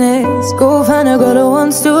business. Go find a girl who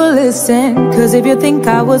wants to listen. 'Cause if you think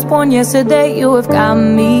I was born yesterday, you have got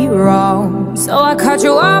me wrong. So I cut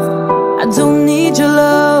you off, I don't need your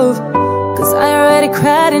love. 'Cause I already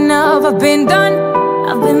cried enough, I've been done,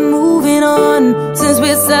 I've been moving on since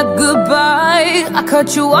we said goodbye. I cut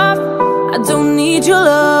you off, I don't need your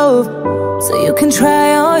love. So you can try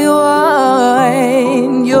all you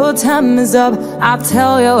want. Your time is up, I'll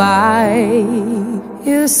tell you why.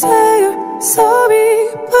 You say you're sorry,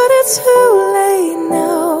 but it's too late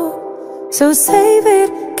now. So save it,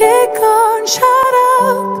 get gone, shut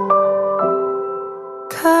up.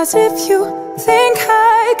 'Cause if you think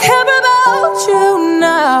I care about you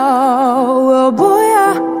now, well boy,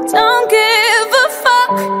 I don't give a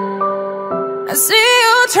fuck. I see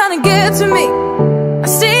you trying to get to me, I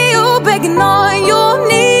see you begging on your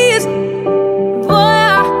knees. Boy,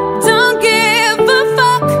 I don't give a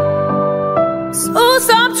fuck. So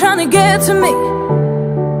stop trying to get to me,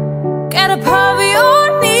 get up off your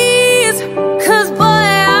knees. 'Cause boy,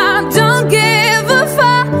 I don't give a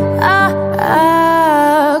fuck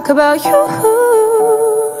about you.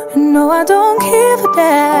 No, I don't give a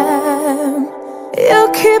damn. You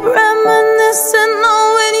keep reminiscing on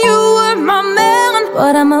when you were my man,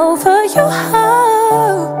 but I'm over you.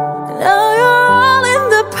 Now you're all in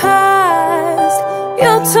the past.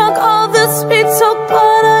 You took all the sweet talk,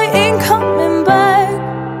 but I ain't coming back.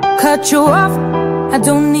 Cut you off, I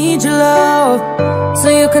don't need your love, so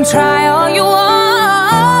you can try all you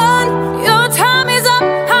want. Your time is up,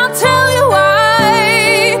 I'll tell you why.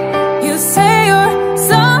 You say you're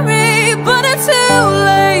sorry, but it's too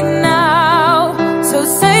late now. So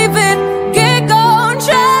save it, get going,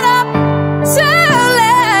 shut up. Too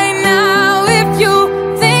late now. If you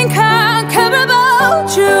think I care about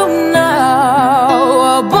you now,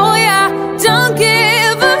 oh boy, I don't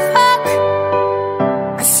give a fuck.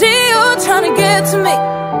 I see you trying to get to me,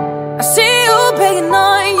 I see you begging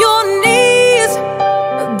on your knees.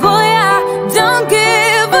 Boy, I don't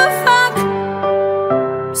give a fuck.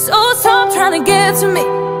 So stop trying to get to me,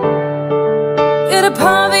 get up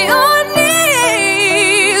on your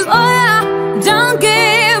knees. Boy, I don't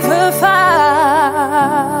give a fuck.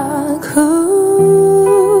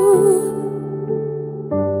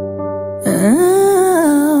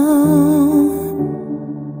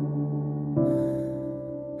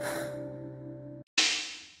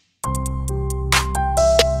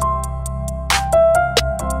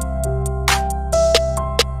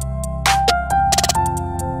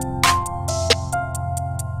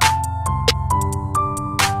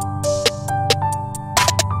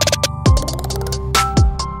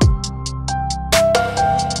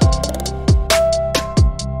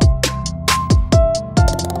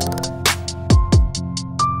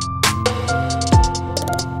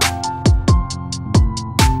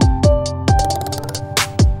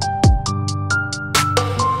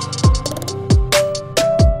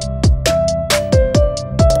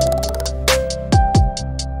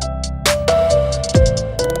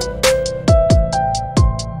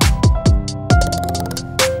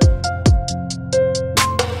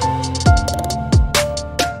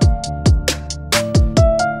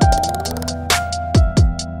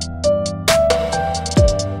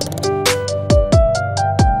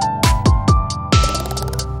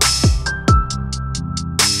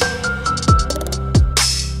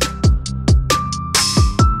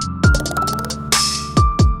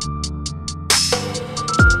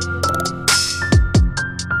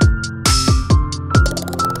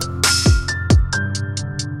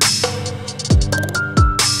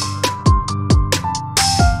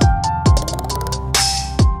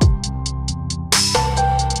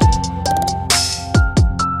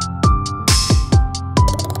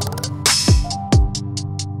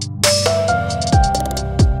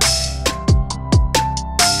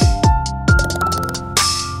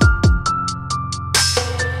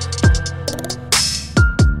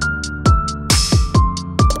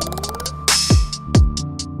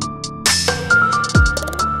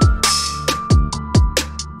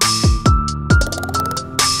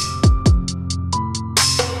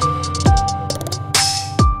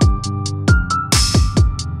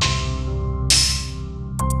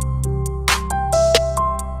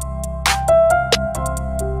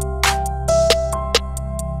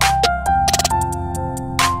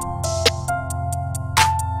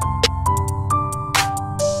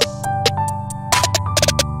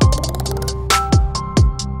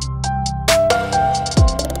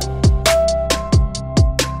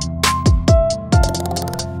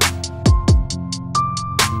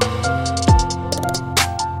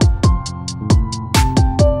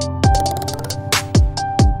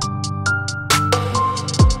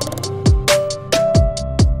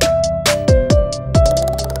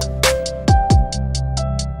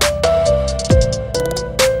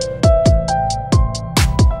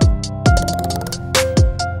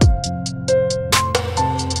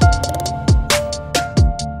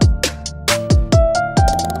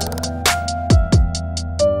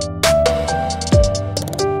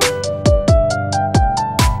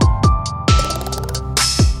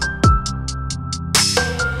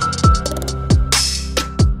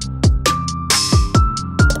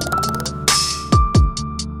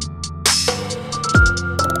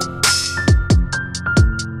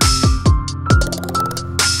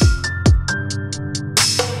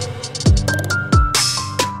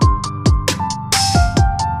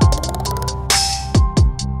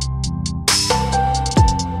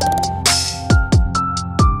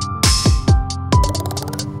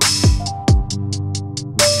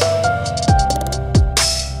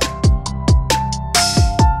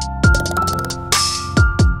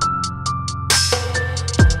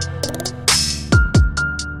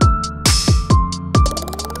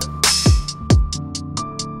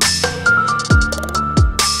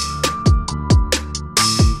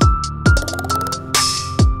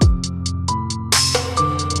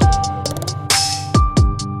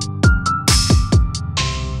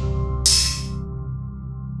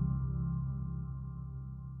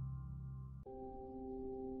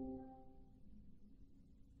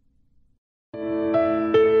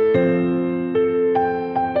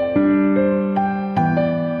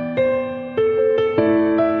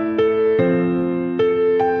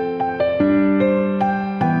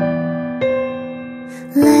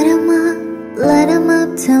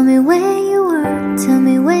 Tell me where you were, tell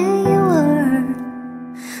me where you were.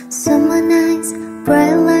 Summer nights,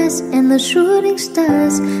 bright lights and the shooting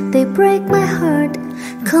stars, they break my heart.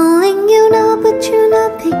 Calling you now but you're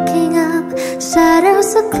not picking up.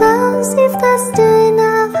 Shadows so close, if that's still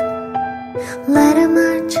enough. Light a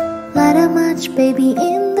march, baby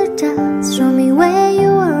in the dark. Show me where you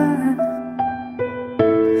are.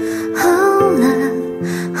 Oh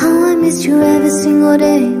love, how I miss you every single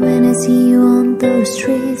day when I see you on those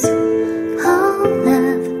streets. Oh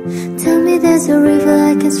love, tell me there's a river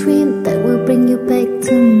I can swim that will bring you back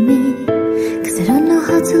to me. Cause I don't know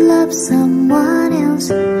how to love someone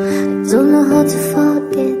else. I don't know how to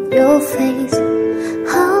forget your face.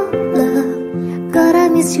 Oh love, God I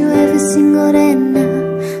miss you every single day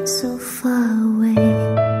now, so far away.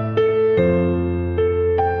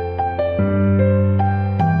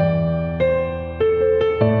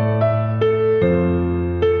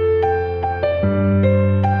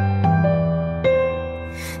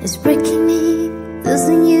 It's breaking me,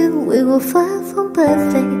 losing you. We were far from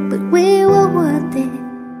perfect, but we were worth it.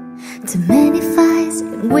 Too many fights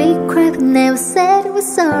and we cried, but never said we're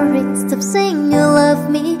sorry. Stop saying you love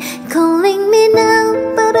me, calling me now,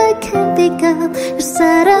 but I can't pick up. Your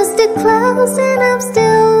shadows still close and I'm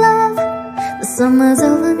still alive. The summer's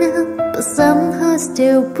over now, but somehow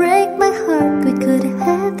still break my heart. We could have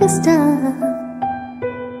had this time.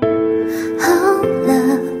 Oh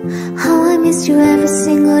love, how I miss you every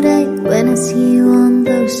single day when I see you on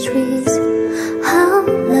those streets. Oh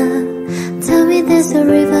love, tell me there's a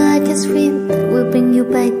river I can swim that will bring you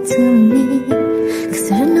back to me.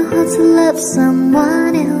 Cause I don't know how to love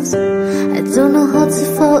someone else. I don't know how to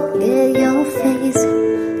forget your face.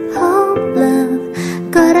 Oh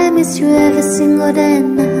love, God I miss you every single day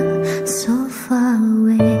now, so far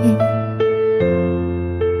away.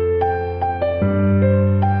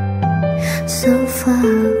 So far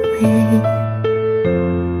away.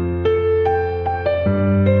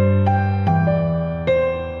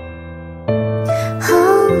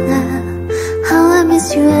 Oh love, how I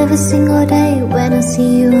miss you every single day when I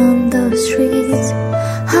see you on those streets.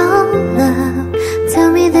 Oh love,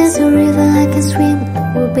 tell me there's a river I can swim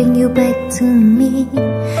that will bring you back to me.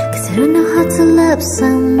 Cause I don't know how to love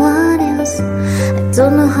someone else. I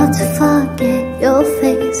don't know how to forget your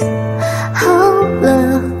face. Oh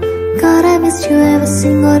love, God I miss you every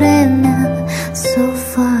single day now, so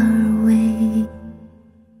far away.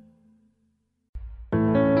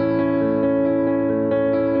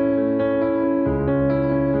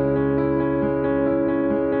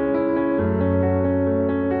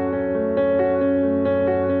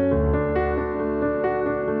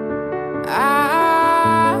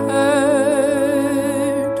 I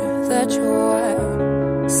heard that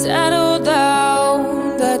you're settled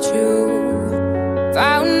down, that you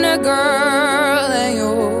found a girl and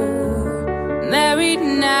you're married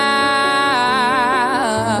now.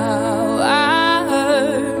 I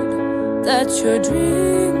heard that your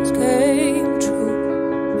dreams came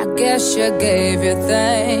true. I guess you gave your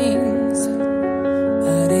things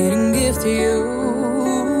I didn't give to you.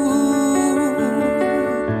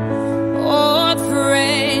 Old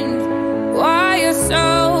friend, why you so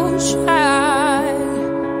shy?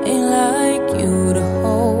 Ain't like you to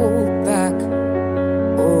hold back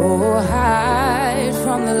or hide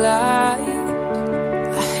from the light.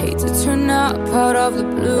 I hate to turn up out of the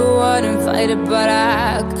blue, I didn't fight it, but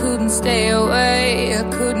I couldn't stay away. I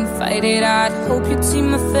couldn't fight it. I'd hope you'd see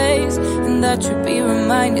my face and that you'd be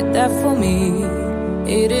reminded that for me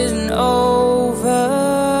it isn't over.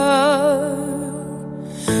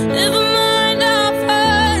 Never mind, I'll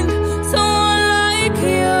find someone like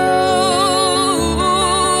you.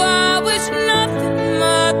 I wish nothing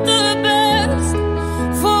but the best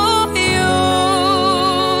for you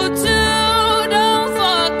too. Don't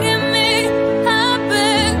forgive me, I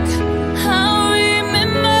beg. I'll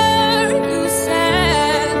remember you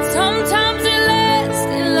said sometimes it lasts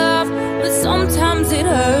in love, but sometimes it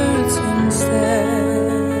hurts instead.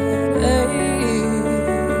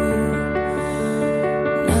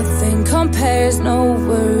 Nothing compares, no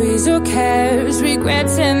worries or cares,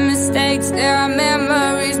 regrets and mistakes. There are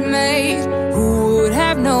memories made. Who would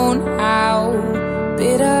have known how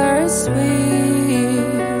bittersweet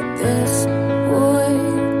this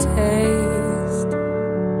would taste?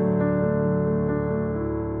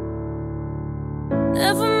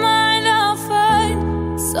 Never mind, I'll find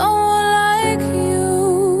someone like you.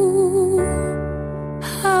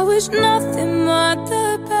 I wish nothing but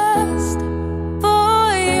the best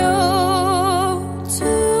for you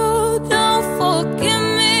too. Don't forgive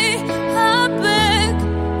me, I beg.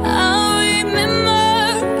 I'll remember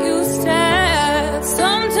you said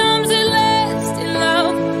sometimes it lasts in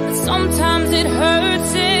love,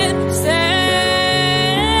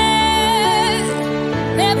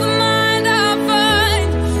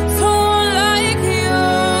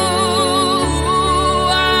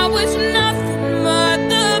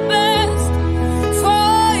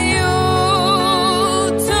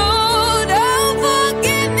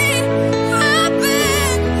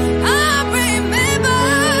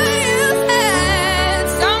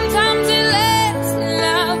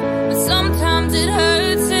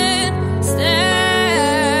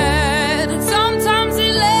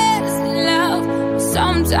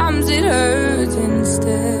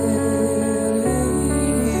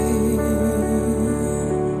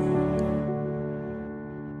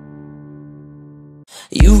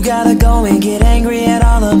 gotta go and get angry at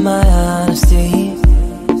all of my honesty.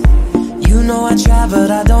 You know I try,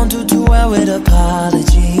 but I don't do too well with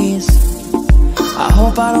apologies. I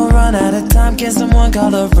hope I don't run out of time. Can someone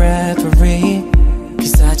call a referee?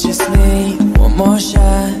 Cause I just need one more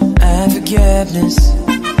shot at forgiveness.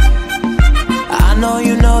 I know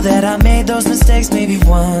you know that I made those mistakes maybe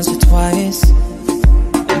once or twice.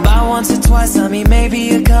 And by once or twice I mean maybe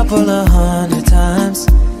a couple of 100 times.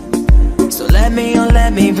 So let me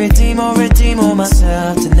redeem all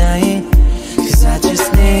myself tonight. Cause I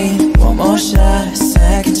just need one more shot,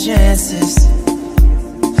 second chances.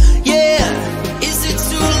 Yeah, is it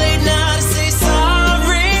too late now to say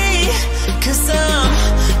sorry? Cause I'm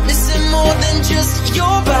missing more than just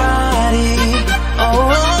your body.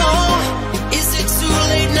 Oh, is it too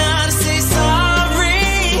late now to say sorry?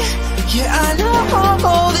 Yeah, I know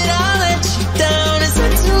that I let you down. Is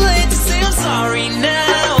it too late to say I'm sorry now?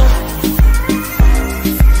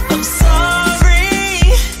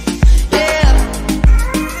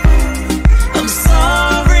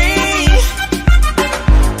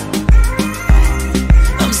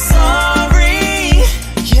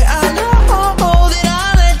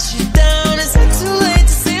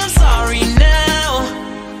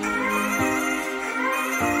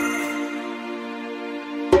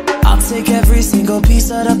 Take every single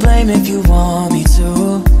piece of the blame if you want me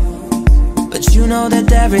to. But you know that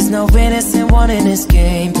there is no innocent one in this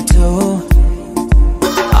game but two.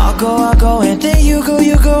 I'll go, and then you go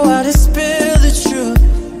out and spill the truth.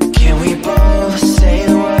 Can we both say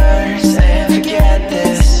the words and forget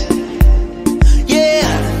this?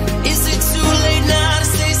 Yeah, is it too late now to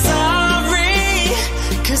say sorry?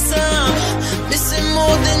 Cause I'm missing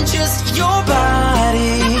more than just your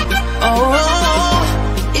body. Oh,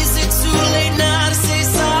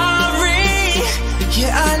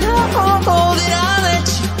 yeah, I know that I let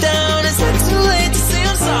you down. Is it too late to say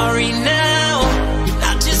I'm sorry now?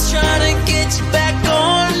 I'm just trying to get you back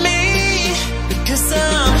on me. Cause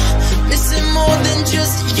I'm missing more than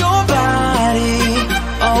just your body.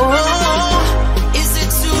 Oh, is it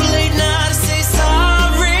too late now to say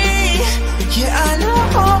sorry? Yeah, I know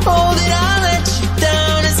that I let you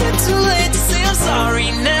down. Is it too late to say I'm sorry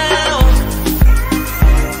now?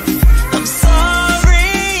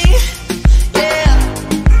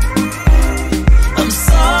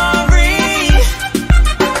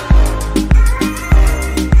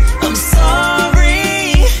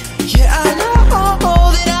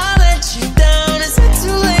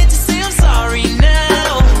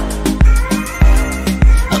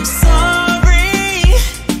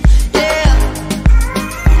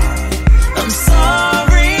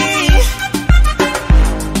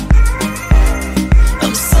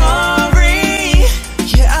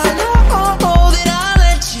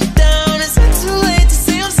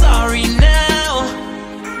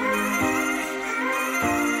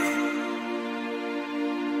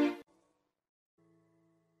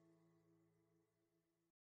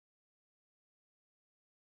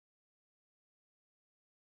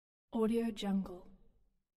 Audio Jungle.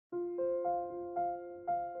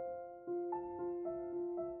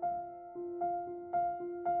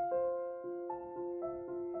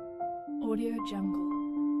 Audio Jungle.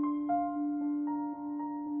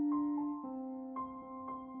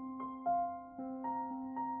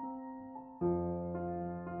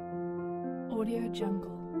 Audio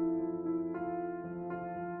Jungle.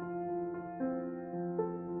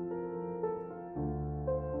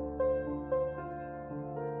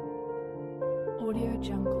 Audio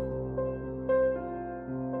Jungle.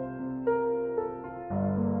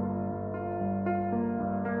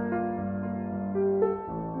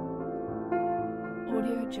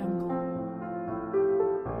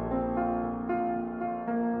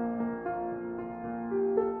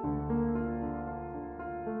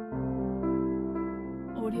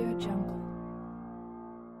 Audio Jungle.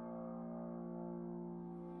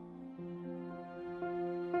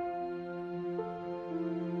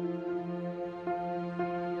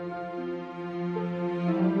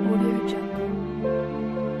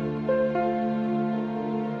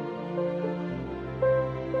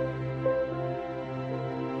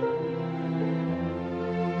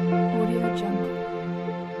 Jungle.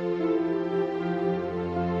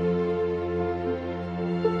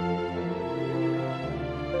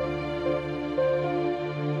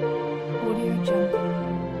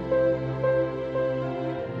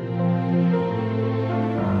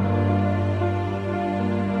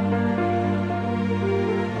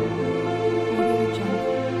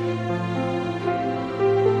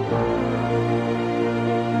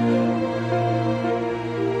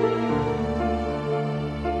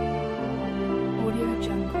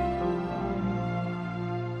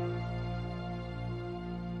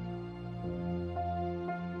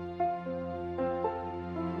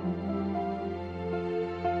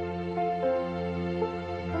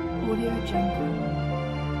 Audio Jungle.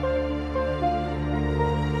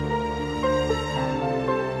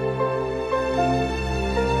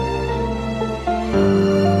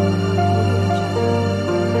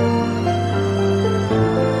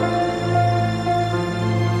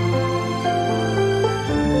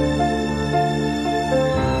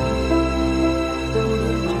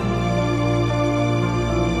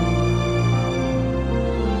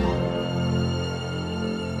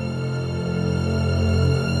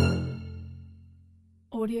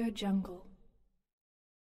 Audio Jungle.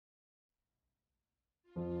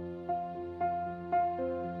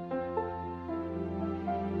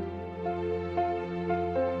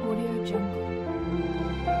 Audio Jungle.